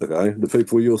 The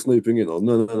people you're snooping in on,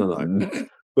 no.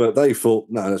 But they thought,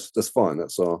 no, that's fine.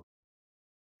 That's what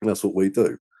we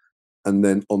do. And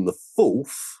then on the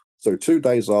 4th, so 2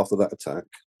 days after that attack,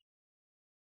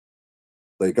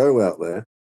 they go out there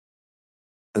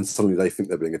and suddenly they think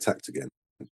they're being attacked again.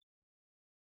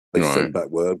 They send back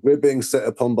word, we're being set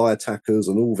upon by attackers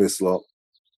and all this lot.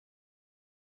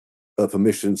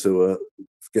 Permission to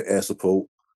get air support.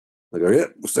 They go, yeah,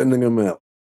 we're sending them out.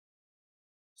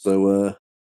 So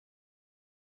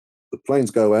the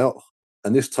planes go out,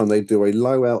 and this time they do a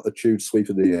low altitude sweep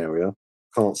of the area.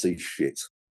 Can't see shit.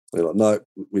 They're like, no,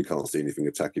 we can't see anything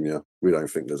attacking you. We don't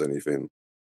think there's anything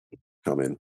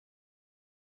coming.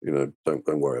 You know,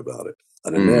 don't worry about it.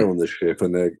 And then they're on the ship,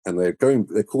 and they're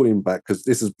calling back, because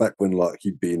this is back when like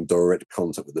he'd be in direct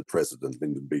contact with the president,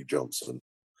 Lyndon B. Johnson,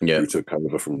 who took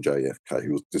over from JFK. He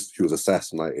was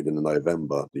assassinated in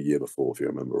November the year before, if you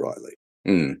remember rightly.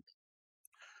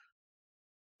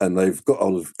 And they've got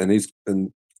and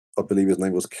I believe his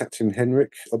name was Captain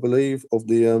Henrik, I believe, of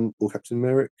the or Captain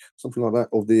Merrick, something like that,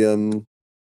 of the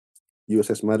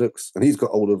USS Maddox, and he's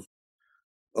got hold of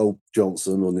old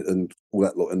Johnson and all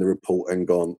that lot in the report and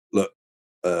gone, look,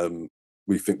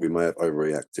 we think we may have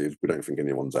overreacted. We don't think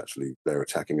anyone's actually there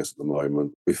attacking us at the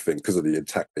moment. We think because of the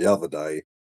attack the other day,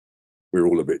 we're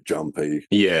all a bit jumpy.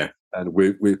 Yeah. And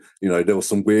we there was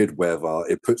some weird weather.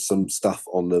 It put some stuff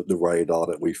on the radar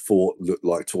that we thought looked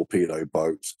like torpedo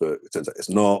boats, but it turns out it's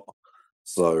not.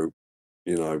 So,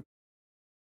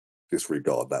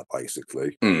 disregard that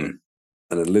basically. And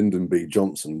then Lyndon B.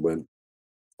 Johnson went,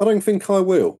 I don't think I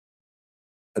will.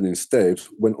 And instead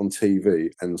went on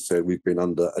TV and said we've been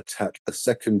under attack a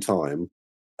second time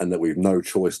and that we've no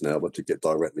choice now but to get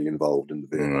directly involved in the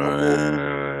Vietnam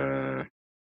War.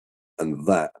 And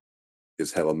that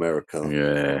is how America got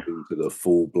into the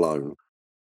full-blown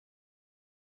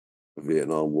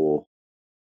Vietnam War.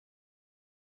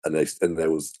 And there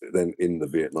was then in the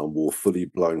Vietnam War fully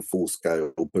blown,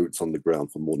 full-scale boots on the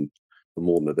ground for more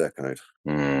than a decade.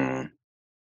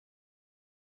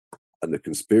 And the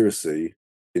conspiracy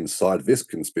inside this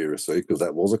conspiracy, because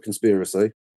that was a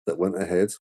conspiracy that went ahead.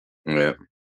 Yeah.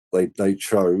 They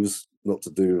chose not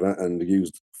to do that and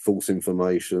used false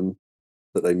information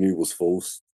that they knew was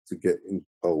false to get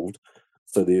involved.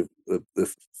 So the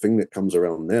thing that comes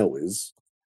around now is,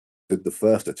 did the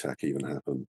first attack even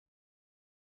happen?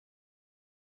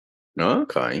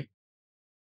 Okay.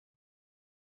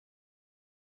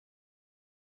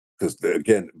 Because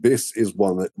again, this is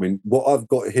one that, what I've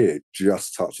got here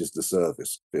just touches the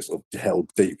surface. This of how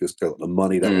deep this goes, the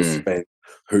money that was spent,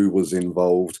 who was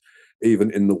involved,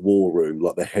 even in the war room,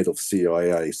 like the head of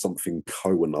CIA, something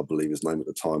Cohen, I believe his name at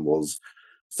the time was,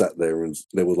 sat there and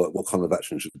they were like, what kind of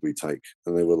action should we take?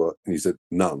 And they were like, and he said,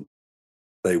 none.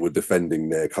 They were defending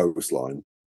their coastline.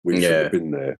 We shouldn't have been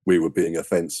there. We were being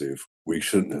offensive. We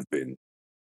shouldn't have been.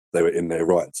 They were in their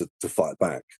right to fight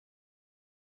back.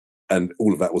 And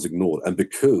all of that was ignored. And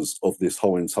because of this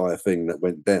whole entire thing that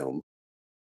went down,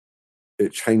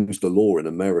 it changed the law in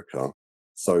America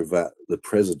so that the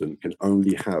president can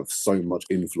only have so much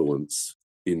influence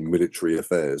in military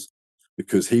affairs,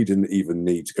 because he didn't even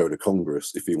need to go to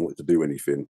Congress if he wanted to do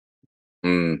anything.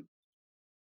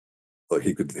 Like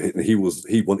he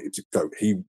wanted to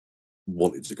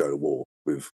go to war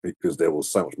because there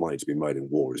was so much money to be made in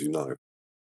war, as you know.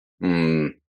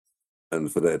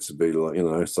 And for there to be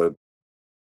like, so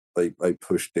they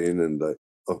pushed in, and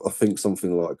I think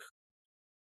something like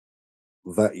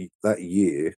that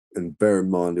year, and bear in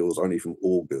mind it was only from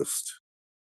August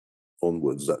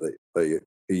onwards that they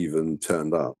even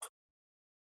turned up,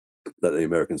 that the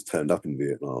Americans turned up in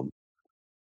Vietnam.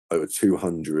 Over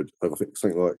 200, I think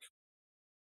something like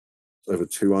over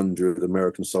 200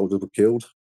 American soldiers were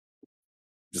killed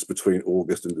just between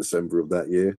August and December of that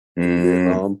year in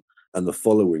Vietnam, and the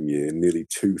following year nearly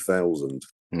 2,000.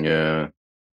 Yeah.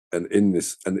 And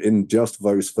in just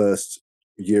those first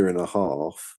year and a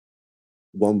half,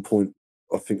 almost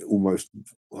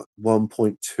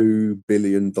 $1.2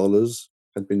 billion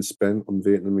had been spent on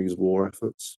Vietnamese war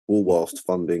efforts, all whilst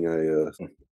funding a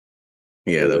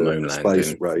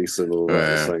space race and all that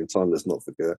at the same time. Let's not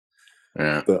forget.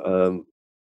 Yeah. But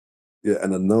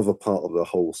and another part of the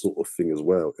whole sort of thing as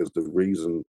well is the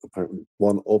reason. Apparently,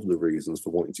 one of the reasons for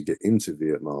wanting to get into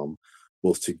Vietnam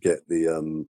was to get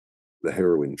the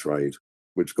heroin trade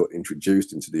which got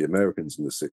introduced into the Americans in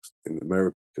the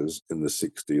Americas in the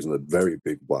 60s in a very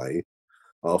big way.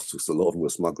 After a lot of them were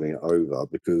smuggling it over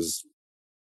because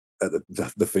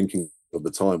the thinking of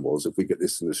the time was, if we get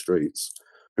this in the streets,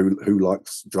 who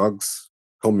likes drugs?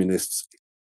 Communists,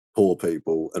 poor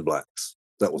people, and blacks.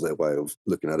 That was their way of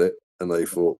looking at it, and they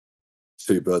thought,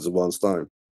 two birds with one stone.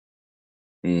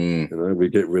 You know, we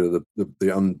get rid of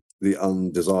the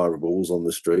undesirables on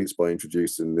the streets by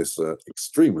introducing this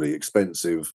extremely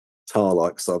expensive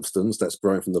tar-like substance that's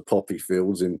grown from the poppy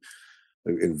fields in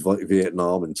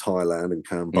Vietnam and Thailand and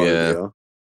Cambodia,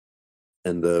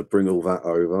 and bring all that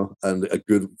over. And a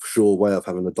good, sure way of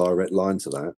having a direct line to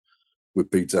that would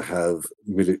be to have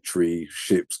military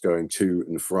ships going to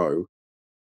and fro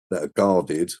that are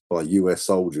guarded by US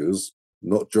soldiers,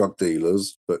 not drug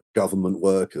dealers, but government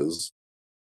workers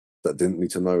that didn't need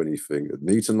to know anything.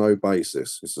 Need to know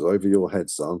basis. This is over your head,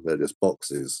 son. They're just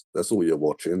boxes. That's all you're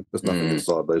watching. There's nothing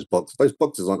inside those boxes. Those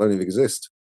boxes don't even exist.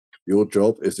 Your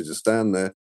job is to just stand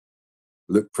there,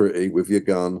 look pretty with your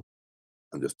gun,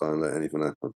 and just don't let anything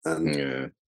happen.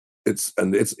 And this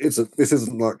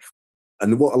isn't like.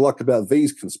 And what I like about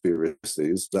these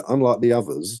conspiracies, that unlike the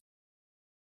others,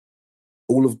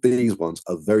 all of these ones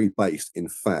are very based in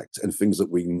fact and things that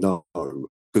we know,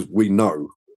 because we know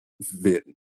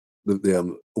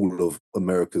all of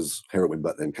America's heroin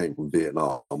back then came from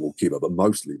Vietnam or Cuba, but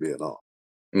mostly Vietnam.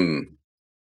 You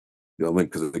know what I mean?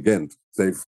 Because again,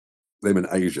 them in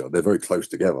Asia, they're very close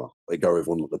together. They go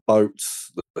over on the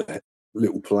boats, the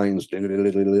little planes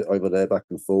over there back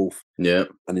and forth. Yeah.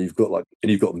 And you've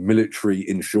got military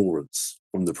insurance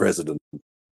from the president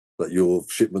that your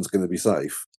shipment's going to be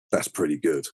safe. That's pretty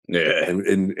good. Yeah. And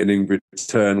in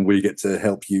return, we get to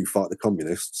help you fight the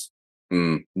communists.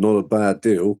 Not a bad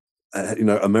deal. You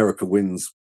know, America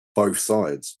wins both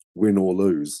sides, win or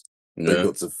lose. They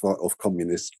got to fight off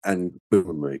communists and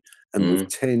boomerang. And with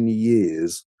 10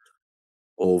 years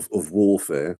of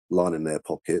warfare lining their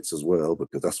pockets as well,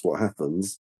 because that's what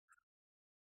happens.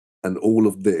 And all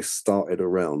of this started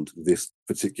around this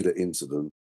particular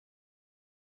incident.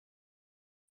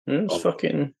 It's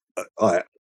fucking. I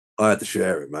had to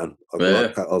share it, man. I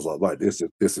was like, right, this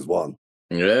is one.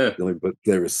 Yeah. You know, but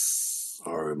there is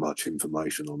so much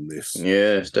information on this.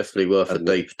 Yeah, it's definitely worth a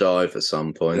deep dive at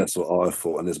some point. That's what I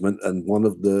thought. And one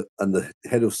of the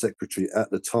head of secretary at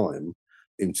the time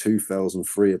in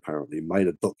 2003 apparently made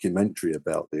a documentary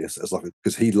about this as like,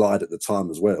 because he lied at the time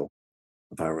as well,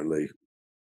 apparently,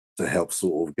 to help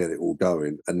sort of get it all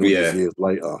going. And all these years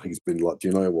later, he's been like, do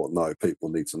you know what? No, people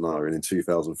need to know. And in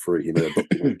 2003, he made a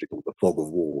documentary called The Fog of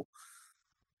War.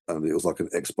 And it was like an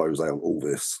expose on all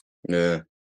this. Yeah.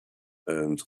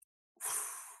 And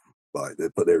like,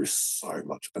 but there is so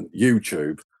much. And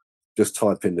YouTube, just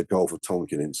type in the Gulf of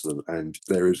Tonkin incident, and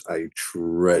there is a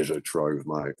treasure trove,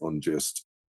 mate, on just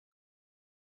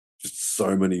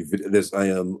so many videos. There's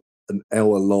an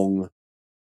hour-long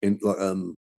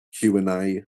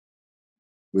Q&A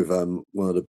with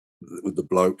with the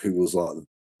bloke who was like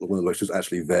one of the blokes who was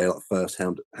actually there, like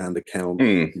first-hand account,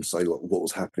 and say like what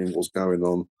was happening, what's going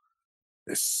on.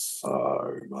 There's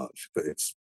so much, but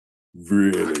it's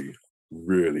really,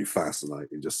 really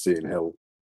fascinating just seeing how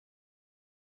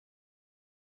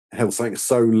something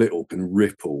so little can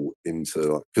ripple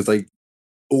into, because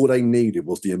all they needed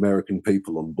was the American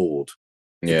people on board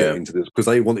to get into this, because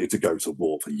they wanted to go to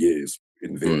war for years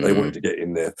in Vietnam. They wanted to get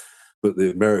in there, but the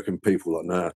American people were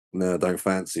like, nah, don't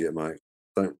fancy it, mate.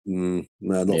 Don't,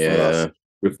 not for us.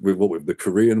 With the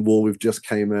Korean War we've just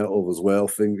came out of as well,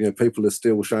 people are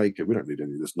still shaking. We don't need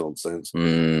any of this nonsense.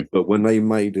 But when they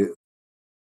made it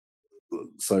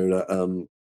so that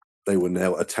they were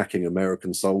now attacking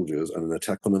American soldiers, and an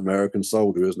attack on American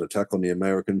soldiers, an attack on the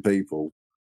American people,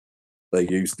 they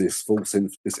used this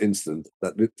this incident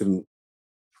that didn't.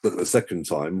 But the second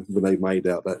time, when they made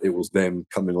out that it was them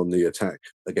coming on the attack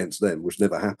against them, which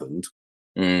never happened,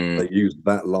 they used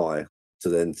that lie to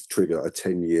then trigger a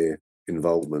 10-year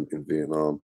involvement in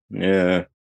Vietnam. Yeah.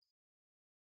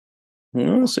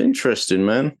 Well, that's interesting,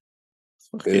 man.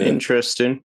 Fucking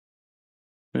interesting.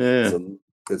 Yeah.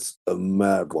 It's a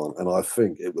mad one, and I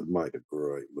think it would make a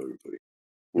great movie.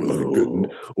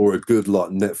 Or a good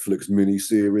like Netflix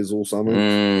mini-series or something.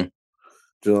 Do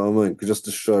you know what I mean? Just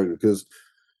to show, because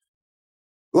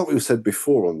like we've said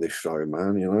before on this show,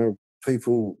 man, you know,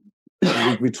 people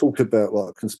we talk about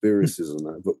like conspiracies and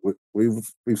that, but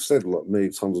we've said like many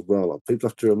times as well, like people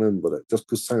have to remember that just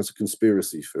because it's a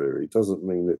conspiracy theory doesn't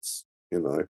mean it's, you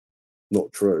know,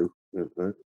 not true. You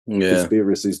know?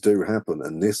 Conspiracies do happen,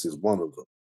 and this is one of them.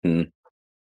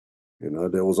 You know,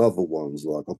 there was other ones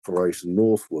like Operation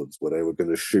Northwoods, where they were going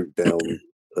to shoot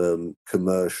down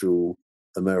commercial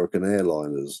American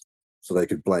airliners so they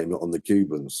could blame it on the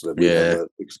Cubans. So we have an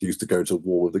excuse to go to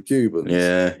war with the Cubans.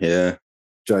 Yeah.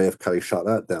 JFK shut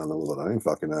that down. I was like, that ain't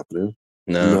fucking happening.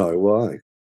 No way.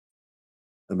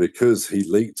 And because he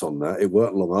leaked on that, it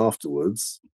weren't long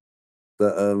afterwards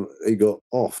that he got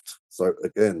offed. So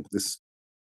again, this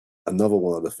another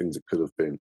one of the things it could have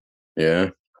been. Yeah.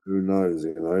 Who knows,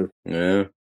 Yeah.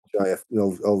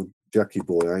 Old Jackie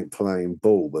boy ain't playing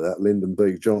ball, but that Lyndon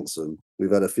B. Johnson,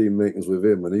 we've had a few meetings with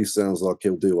him and he sounds like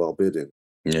he'll do our bidding.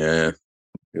 Yeah.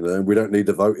 We don't need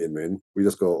to vote him in. We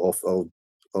just got off old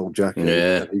Jackie.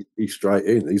 Yeah. And he's straight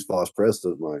in. He's vice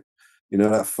president, mate. You know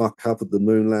that fuck up at the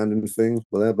moon landing thing?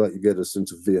 Well, how about you get us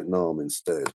into Vietnam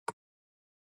instead?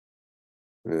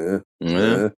 Yeah.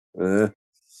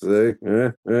 See?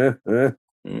 Yeah.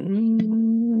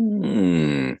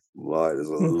 Right, there's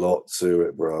a lot to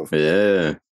it, bruv.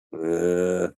 Yeah.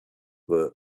 Yeah.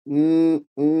 But yeah,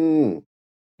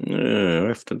 we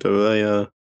have to do a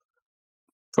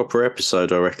proper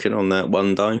episode, I reckon, on that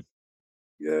one day.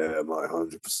 Yeah, mate,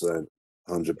 100%.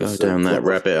 100%. Go down that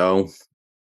rabbit hole.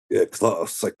 Yeah,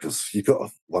 because you got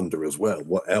to wonder as well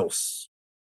what else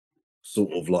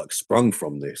sort of like sprung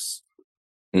from this.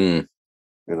 Sure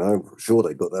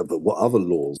they got that, but what other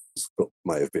laws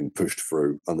may have been pushed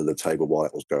through under the table while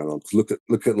it was going on? Look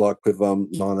at like with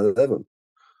 9/11.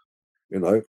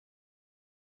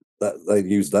 That they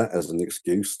used that as an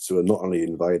excuse to not only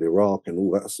invade Iraq and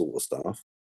all that sort of stuff,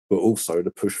 but also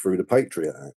to push through the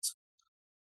Patriot Act.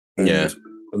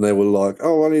 And they were like,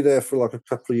 oh, only there for like a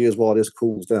couple of years while this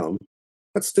cools down.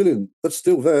 That's still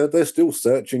there. They're still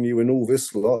searching you in all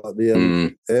this lot at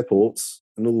the airports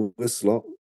and all this lot,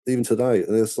 even today.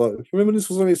 And it's like, remember this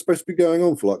was only supposed to be going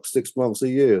on for like 6 months a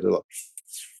year. They're like,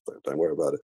 don't worry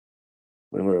about it.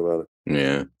 Don't worry about it.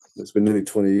 Yeah. It's been nearly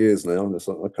 20 years now, and it's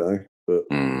like, okay, but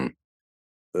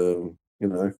so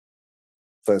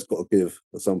it's got to give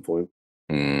at some point.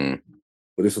 But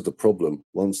this is the problem.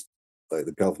 Once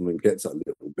the government gets a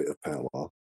little bit of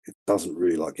power, it doesn't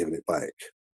really like giving it back.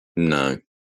 No.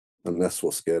 And that's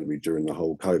what scared me during the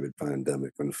whole COVID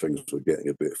pandemic, when things were getting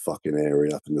a bit fucking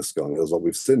airy up in the sky. And it was like,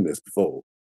 we've seen this before.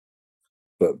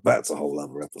 But that's a whole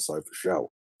other episode for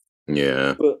sure.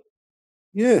 Yeah. But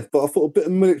I thought a bit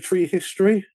of military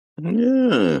history.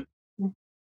 Yeah.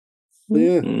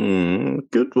 Yeah.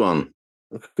 Good one.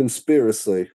 A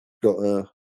conspiracy got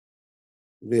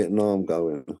Vietnam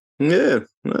going. Yeah,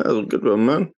 that was a good one,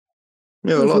 man.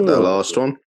 Yeah, I like that last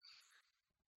one.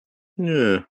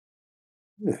 Yeah.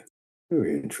 Yeah.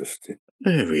 Very interesting.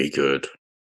 Very good.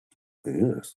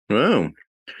 Yes. Well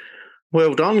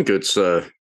done, good sir.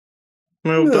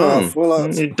 Well done.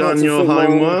 You've done your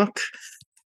homework.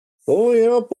 Oh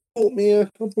yeah, I bought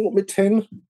me 10,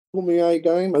 bought me A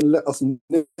game, and let us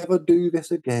never do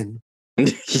this again.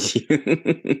 because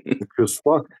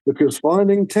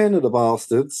finding 10 of the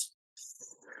bastards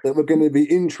that were going to be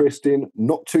interesting,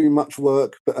 not too much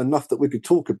work, but enough that we could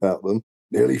talk about them,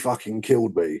 nearly fucking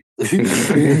killed me.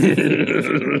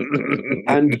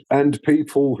 and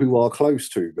people who are close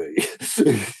to me.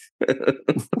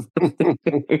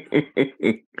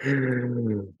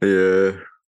 Yeah.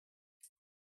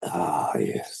 Ah,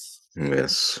 yes.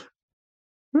 Yes.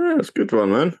 Yeah, it's a good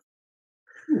one, man.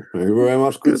 Thank you very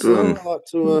much, good sir.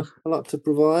 I like to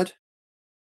provide.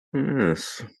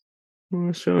 Yes.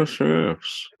 Yes.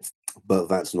 But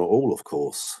that's not all, of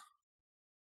course.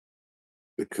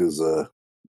 Because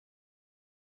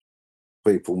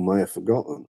people may have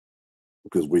forgotten.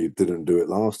 Because we didn't do it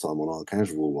last time on our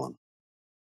casual one.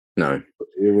 No. But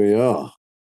here we are.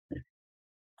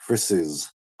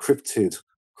 Chris's Cryptid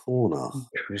Corner.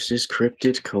 Chris's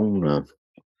Cryptid Corner.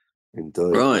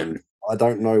 Indeed. Right. And I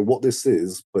don't know what this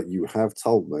is, but you have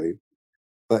told me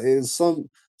that it is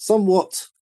somewhat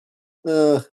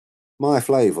my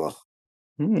flavour.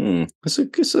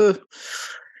 It's a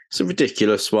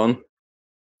ridiculous one.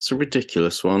 It's a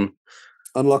ridiculous one.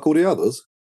 Unlike all the others.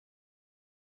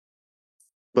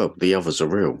 Well, the others are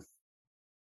real.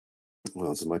 Well, I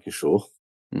was making sure.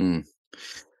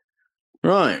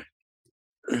 Right.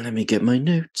 Let me get my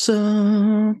notes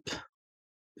up.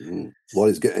 While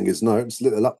he's getting his notes,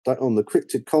 little update on the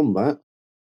cryptid combat.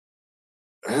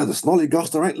 The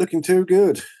Snollygoster ain't looking too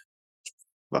good.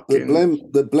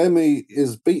 The Blemmy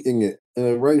is beating it in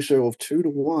a ratio of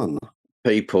 2-1.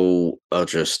 People are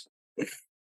just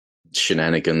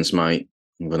shenanigans, mate.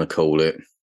 I'm going to call it.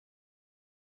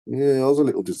 Yeah, I was a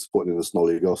little disappointed in the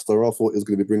Snollygoster. I thought he was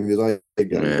going to be bringing his A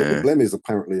game, but the Blemmies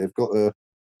apparently they've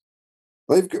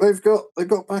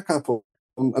got backup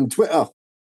on Twitter.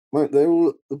 Mate, they're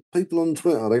all the people on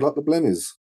Twitter. They like the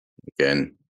Blemmies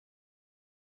again.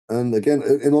 And again,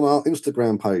 and on our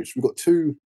Instagram page, we've got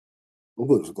two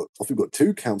Oh, I think we've got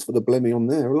 2 counts for the Blemmy on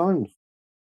there alone.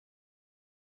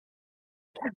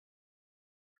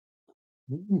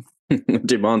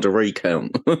 Demand a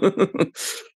recount.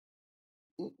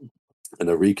 And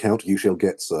a recount you shall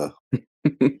get, sir.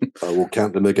 I will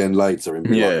count them again later and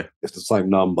be like, it's the same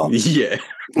number. Yeah.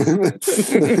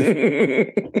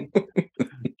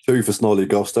 2 for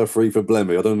Snollygoster, 3 for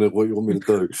Blemmy. I don't know what you want me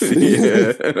to do.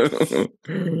 Yeah.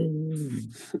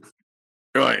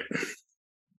 Right.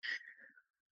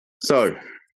 So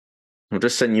I'll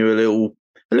just send you a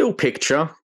little picture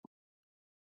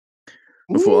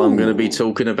of what I'm going to be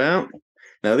talking about.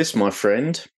 Now, this, my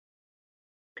friend,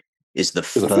 is the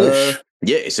fur.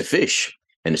 Yeah, it's a fish,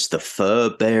 and it's the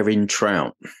fur-bearing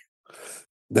trout.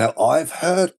 Now, I've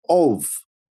heard of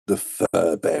the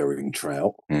fur-bearing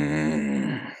trout,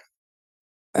 and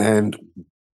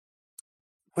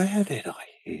where did I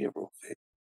hear of it?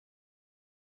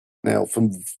 Now,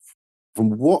 from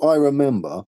what I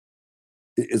remember,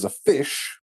 it is a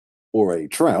fish or a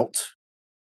trout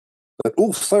that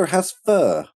also has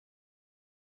fur.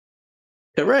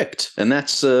 Correct, and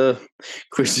that's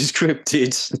Chris's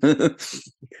cryptids.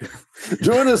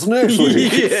 Join us next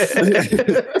week.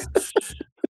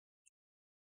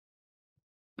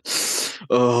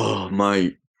 Oh,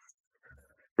 mate.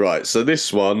 Right, so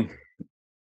this one,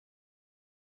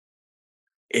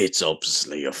 it's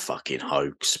obviously a fucking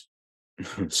hoax.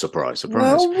 Surprise,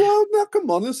 surprise. No, come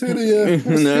on, let's hear the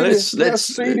let's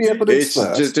see the evidence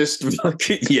first.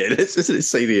 Let's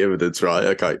see the evidence, right?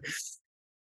 Okay.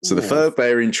 So the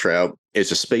fur-bearing trout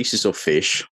is a species of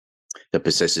fish that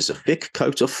possesses a thick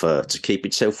coat of fur to keep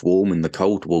itself warm in the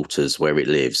cold waters where it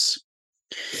lives.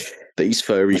 These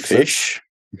furry fish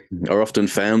are often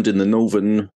found in the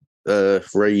northern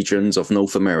regions of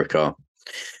North America.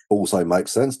 Also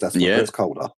makes sense. That's where it's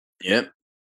colder. Yep.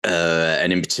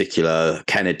 And in particular,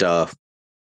 Canada,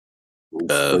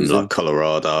 like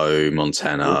Colorado,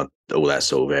 Montana, all that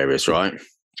sort of areas, right?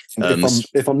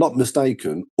 If I'm not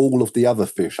mistaken, all of the other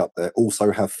fish up there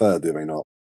also have fur, do they not?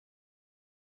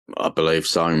 I believe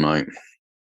so, mate.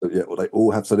 Yeah, well, they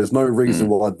all have. So there's no reason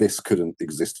why this couldn't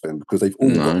exist for them, because they've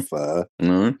all got fur.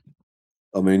 No.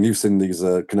 I mean, you've seen these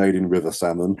Canadian river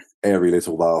salmon, airy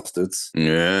little bastards.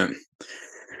 Yeah.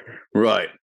 Right.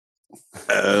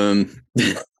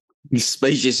 This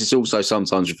species is also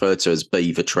sometimes referred to as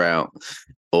beaver trout,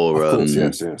 or of course,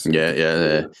 yes.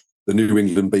 Yeah. The New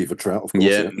England beaver trout, of course.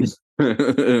 Yeah.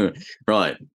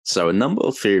 Right. So a number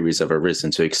of theories have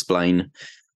arisen to explain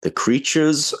the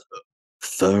creature's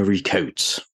furry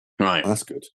coats. Right. That's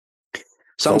good.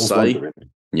 Some say,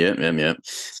 yeah.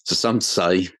 So some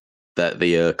say that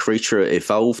the creature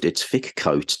evolved its thick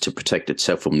coat to protect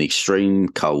itself from the extreme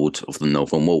cold of the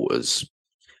northern waters.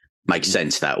 Makes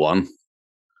sense, that one.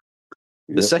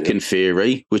 The second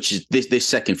theory, which is this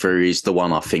second theory, is the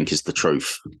one I think is the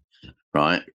truth,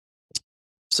 right?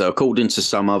 So according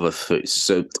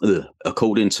to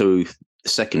according to the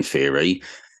second theory,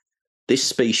 this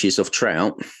species of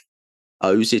trout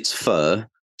owes its fur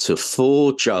to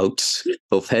 4 jugs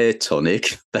of hair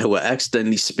tonic that were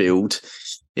accidentally spilled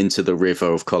into the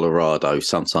river of Colorado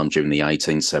sometime during the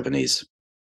 1870s.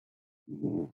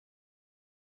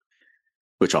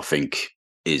 Which I think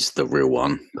is the real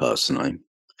one, personally.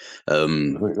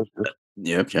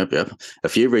 Yep.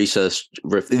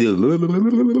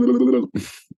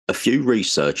 A few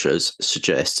researchers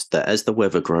suggest that as the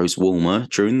weather grows warmer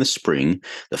during the spring,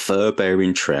 the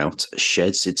fur-bearing trout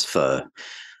sheds its fur,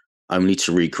 only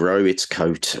to regrow its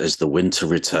coat as the winter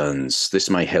returns. This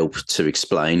may help to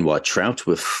explain why trout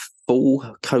with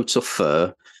full coats of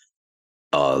fur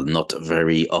are not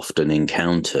very often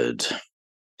encountered.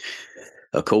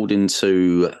 According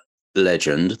to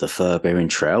legend, the fur-bearing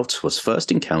trout was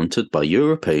first encountered by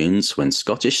Europeans when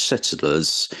Scottish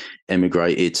settlers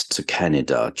emigrated to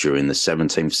Canada during the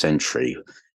 17th century.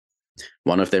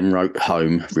 One of them wrote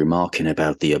home remarking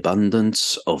about the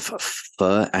abundance of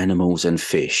fur animals and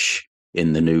fish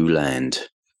in the new land.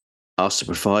 Asked to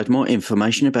provide more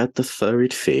information about the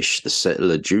furred fish, the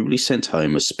settler duly sent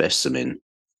home a specimen.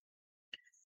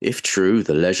 If true,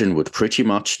 the legend would pretty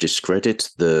much discredit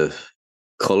the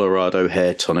Colorado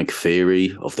hair tonic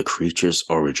theory of the creature's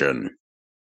origin.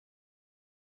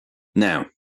 Now,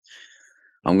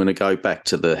 I'm going to go back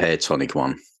to the hair tonic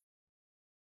one.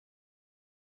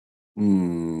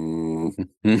 From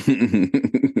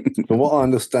what I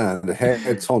understand, the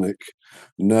hair tonic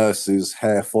nurses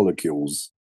hair follicles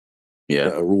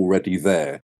that are already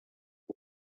there.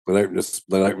 They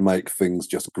don't make things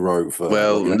just grow fur.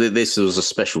 Well, this was a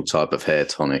special type of hair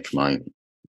tonic, mate.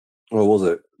 Or was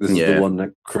it? This is the one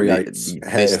that creates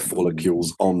hair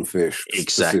follicles on fish.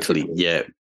 Exactly. Yeah.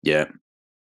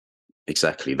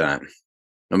 exactly that.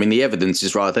 I mean, the evidence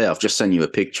is right there. I've just sent you a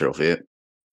picture of it.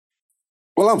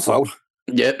 Well, I'm sold.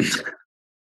 Yep.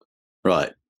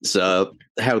 Right. So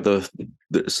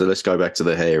so let's go back to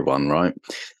the hair one, right?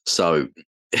 So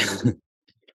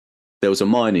there was a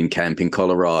mining camp in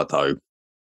Colorado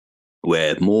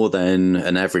where more than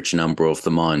an average number of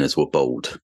the miners were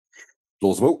bald.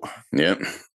 Plausible. Yep.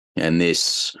 And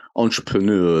this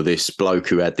entrepreneur, this bloke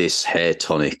who had this hair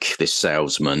tonic, this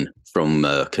salesman from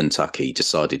Kentucky,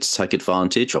 decided to take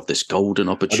advantage of this golden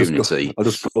opportunity. I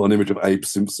just got an image of Abe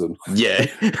Simpson. Yeah.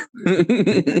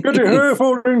 Get your hair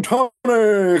folding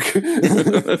tonic!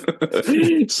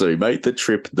 So he made the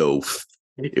trip north.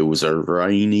 It was a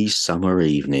rainy summer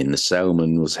evening. The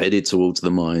salesman was headed towards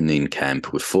the mining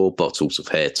camp with 4 bottles of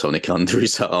hair tonic under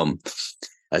his arm.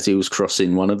 As he was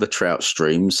crossing one of the trout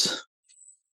streams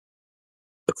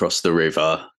across the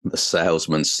river, the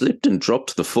salesman slipped and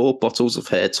dropped the 4 bottles of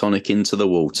hair tonic into the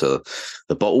water.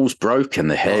 The bottles broke and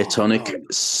the hair tonic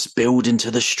spilled into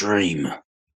the stream.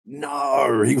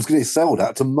 No, he was getting sold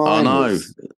out to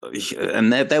miners. Oh, no.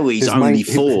 And there were his only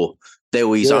 4. There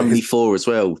were his only 4 as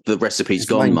well. The recipe's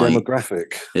gone, mate.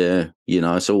 Demographic. Yeah,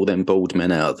 it's all them bald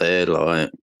men out there. Like,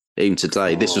 even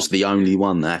today, this was the only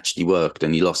one that actually worked,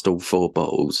 and he lost all 4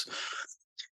 bottles.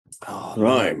 Oh,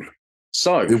 right. No.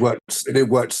 So it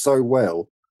worked so well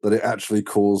that it actually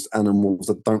caused animals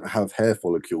that don't have hair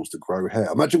follicles to grow hair.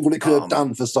 Imagine what it could have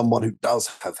done for someone who does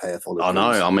have hair follicles. I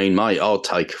know. I mean, mate, I'll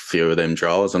take a few of them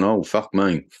jars and fuck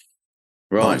me.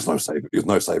 Right. No, there's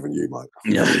no saving you, mate.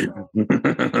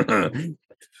 Yeah.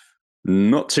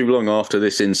 Not too long after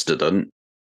this incident,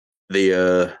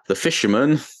 the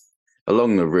fishermen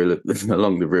along the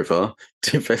river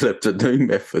developed a new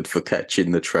method for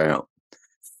catching the trout.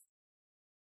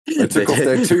 They took off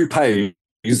their toupees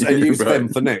and used them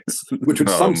for nets, which would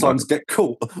sometimes get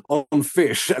caught on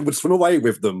fish and would swim away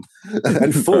with them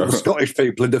and fool Scottish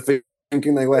people into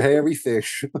thinking they were hairy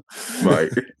fish. Right,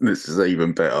 this is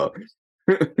even better.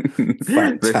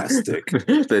 Fantastic.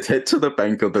 They'd head to the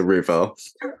bank of the river,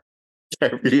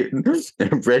 carrying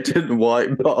a red and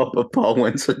white barber pole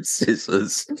and some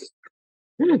scissors.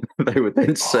 They would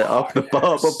then set up the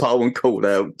barber pole and call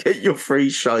out, "Get your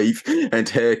free shave and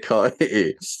haircut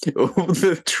here." All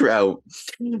the trout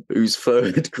whose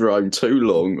fur had grown too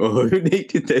long or who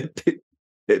needed their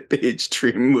beards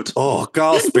trimmed would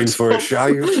gasping for a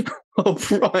shave.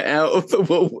 Right out of the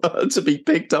water to be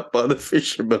picked up by the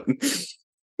fishermen.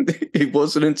 It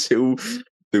wasn't until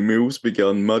the mills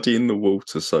began muddying the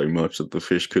water so much that the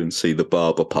fish couldn't see the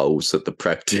barber poles that the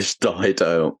practice died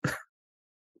out.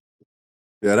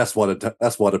 Yeah, that's why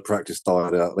the practice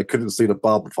died out. They couldn't see the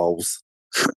barber poles.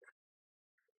 Do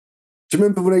you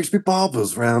remember when there used to be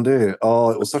barbers around here?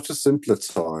 Oh, it was such a simpler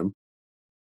time.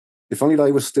 If only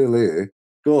they were still here.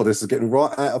 God, this is getting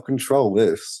right out of control,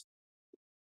 this.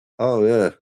 Oh,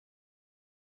 yeah.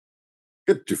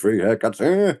 Get your free haircuts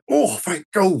here. Oh, thank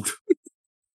God.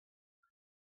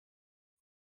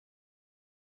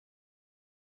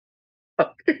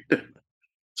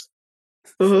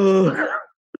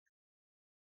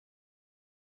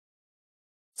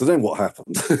 So then what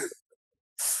happened?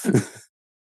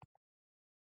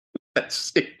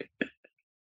 That's it.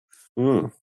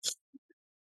 Mm.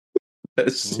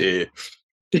 That's it.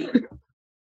 I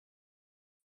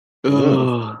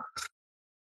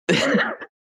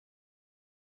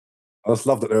just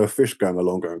love that there were fish going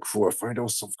along going, "Before I find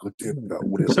out something good deal about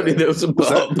what is there was a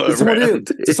barber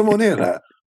Did someone hear that?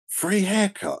 Free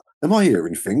haircut. Am I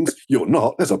hearing things? You're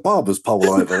not. There's a barber's pole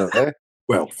over there.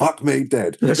 Well, fuck me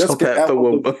dead. Let's get out of the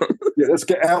water. Let's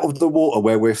get out of the water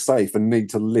where we're safe and need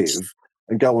to live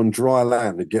and go on dry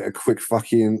land and get a quick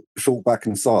fucking short back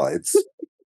and sides."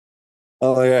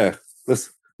 Oh yeah.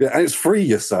 And it's free,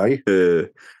 you say?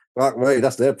 Fuck me,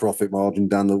 that's their profit margin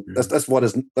down the. That's why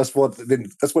it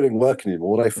didn't work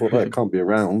anymore. They thought it can't be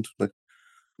around. They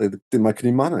didn't make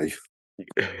any money.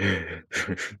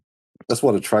 That's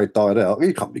why the trade died out.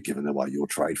 You can't be giving away your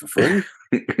trade for free.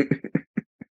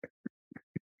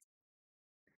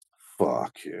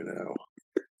 Fuck you know.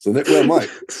 So mate.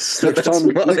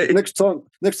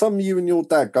 Next time you and your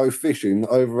dad go fishing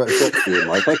over at Shropshire,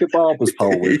 mate, take a barber's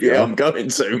pole with you. Yeah, I'm going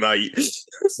to, mate.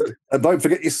 And don't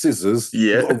forget your scissors.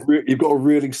 Yeah, you've got to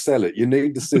really sell it. You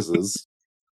need the scissors.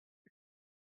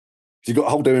 You've got to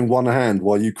hold them in one hand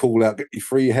while you call out, "Get your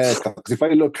free haircut." Because if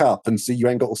they look up and see you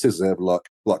ain't got the scissors, they'll be like,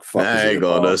 "Fuck." Hang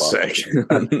on a second.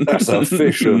 That's a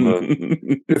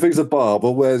fisherman. If he's a barber,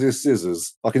 where's his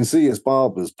scissors? I can see his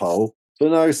barber's pole, but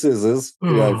no scissors.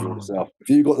 Get over yourself. If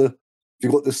you got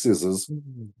the scissors,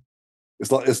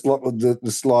 it's like the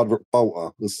slide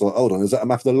bolter. It's like, hold on, is that a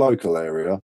map of the local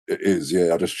area? It is.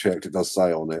 Yeah, I just checked. It does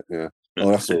say on it. Yeah.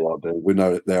 Oh, that's all right then. We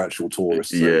know that they're actual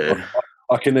tourists. Yeah.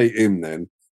 I can eat him then.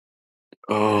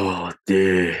 Oh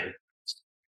dear.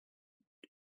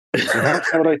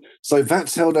 So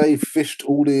that's how they fished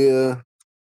all the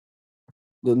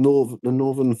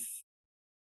northern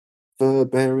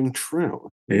fur-bearing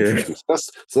trout. Interesting. Yeah.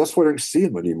 So that's why I don't see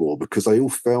them anymore, because they all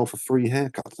fell for free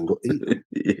haircuts and got eaten.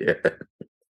 Yeah.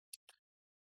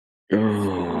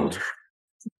 Oh.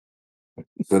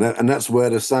 So that's where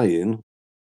they're saying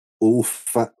all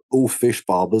fish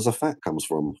barbers are fat comes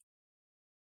from.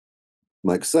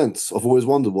 Makes sense. I've always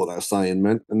wondered what that saying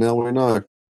meant, and now we know.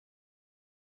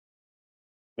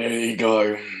 There you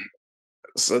go.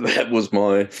 So that was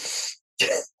my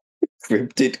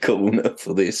cryptid corner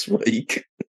for this week.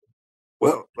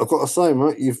 Well, I've got to say,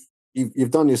 mate,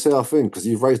 you've done yourself in, because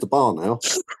you've raised the bar now.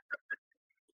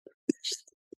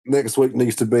 Next week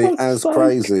needs to be as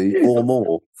crazy or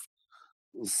more.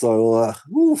 So,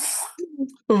 oof.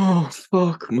 Oh,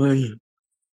 fuck me.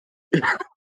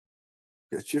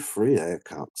 Get your free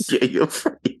haircuts. Get your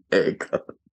free haircut.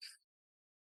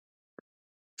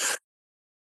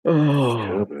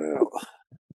 Oh.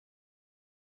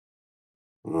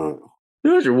 Right.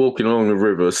 Imagine walking along the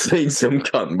river, seeing some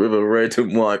cunt with a red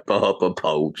and white barber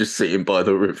pole just sitting by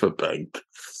the riverbank.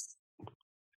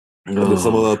 And there's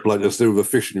some other bloke that's still with a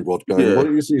fishing rod going, Yeah. why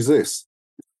don't you use this?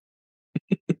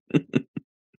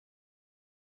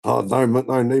 Oh,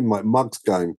 no need my mugs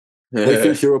game. Yeah. They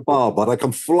think you're a barber. They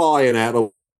come flying out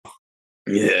of...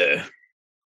 Yeah.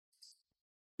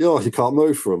 Yeah, you can't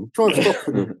move from them. Try and stop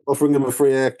them, offering them a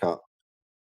free haircut.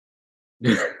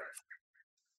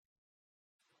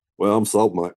 Well, I'm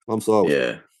sold, mate. I'm sold.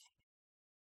 Yeah.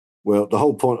 Well, the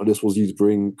whole point of this was you to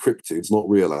bring cryptids, not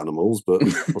real animals, but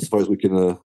I suppose we can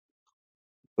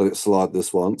let it slide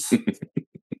this once.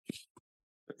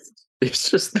 It's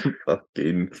just the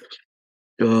fucking...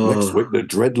 Next week, the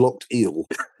dreadlocked eel.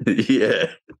 Yeah.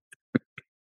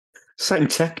 Same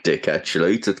tactic,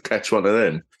 actually, to catch one of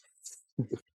them.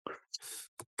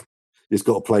 He's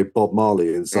got to play Bob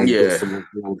Marley in some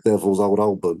Devil's Old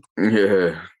album.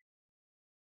 Yeah.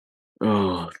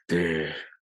 Oh, dear.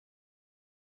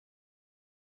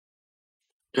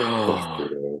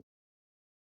 Oh.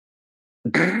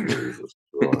 Jesus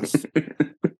Christ.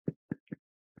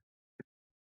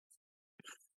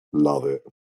 Love it.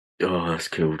 Oh, that's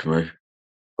killed me.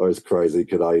 Those crazy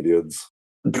Canadians.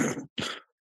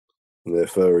 They're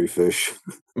furry fish.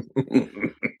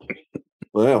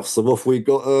 Well, so what we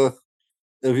got?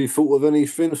 Have you thought of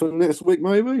anything for next week,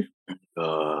 maybe?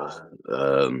 No,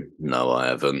 I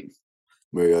haven't.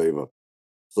 Me either.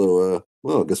 So,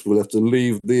 well, I guess we'll have to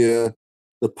leave the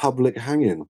public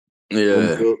hanging. Yeah.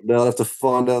 And they'll have to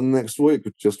find out next week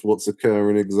just what's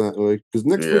occurring exactly. Because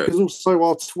next week is also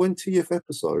our 20th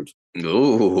episode.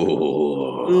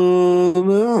 Oh.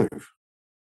 No.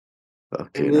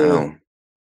 Fucking hell.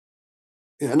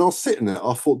 Yeah, and I was sitting there,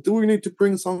 I thought, do we need to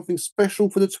bring something special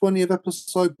for the 20th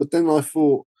episode? But then I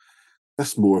thought,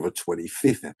 that's more of a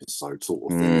 25th episode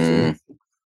sort of thing, isn't it?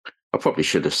 I probably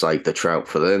should have saved the trout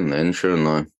for then, shouldn't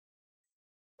I?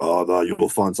 Oh, no, you'll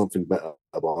find something better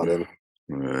by then.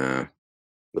 Yeah.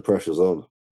 The pressure's on.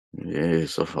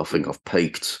 Yes, I think I've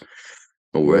peaked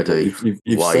already. Yeah,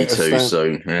 you've way too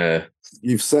soon. Yeah.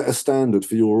 You've set a standard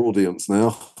for your audience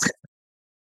now.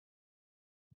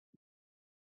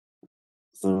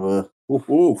 So,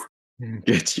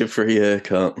 Get your free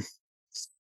haircut.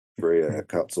 Free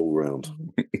haircuts all round.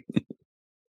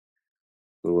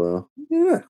 So,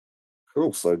 yeah.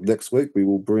 Cool. So next week we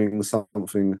will bring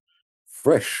something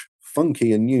fresh,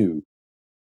 funky and new.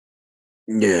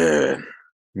 Yeah.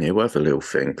 Yeah, we'll have a little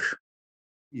think.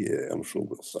 Yeah, I'm sure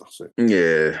we'll suss it.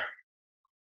 Yeah.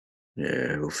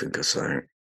 Yeah, we'll think of something.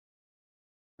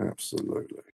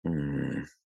 Absolutely.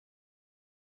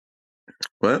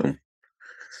 Well.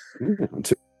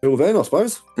 Until then, I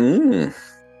suppose.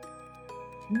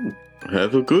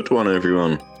 Have a good one,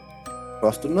 everyone.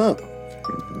 Bust a nut.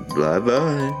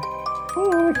 Bye-bye.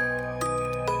 Bye.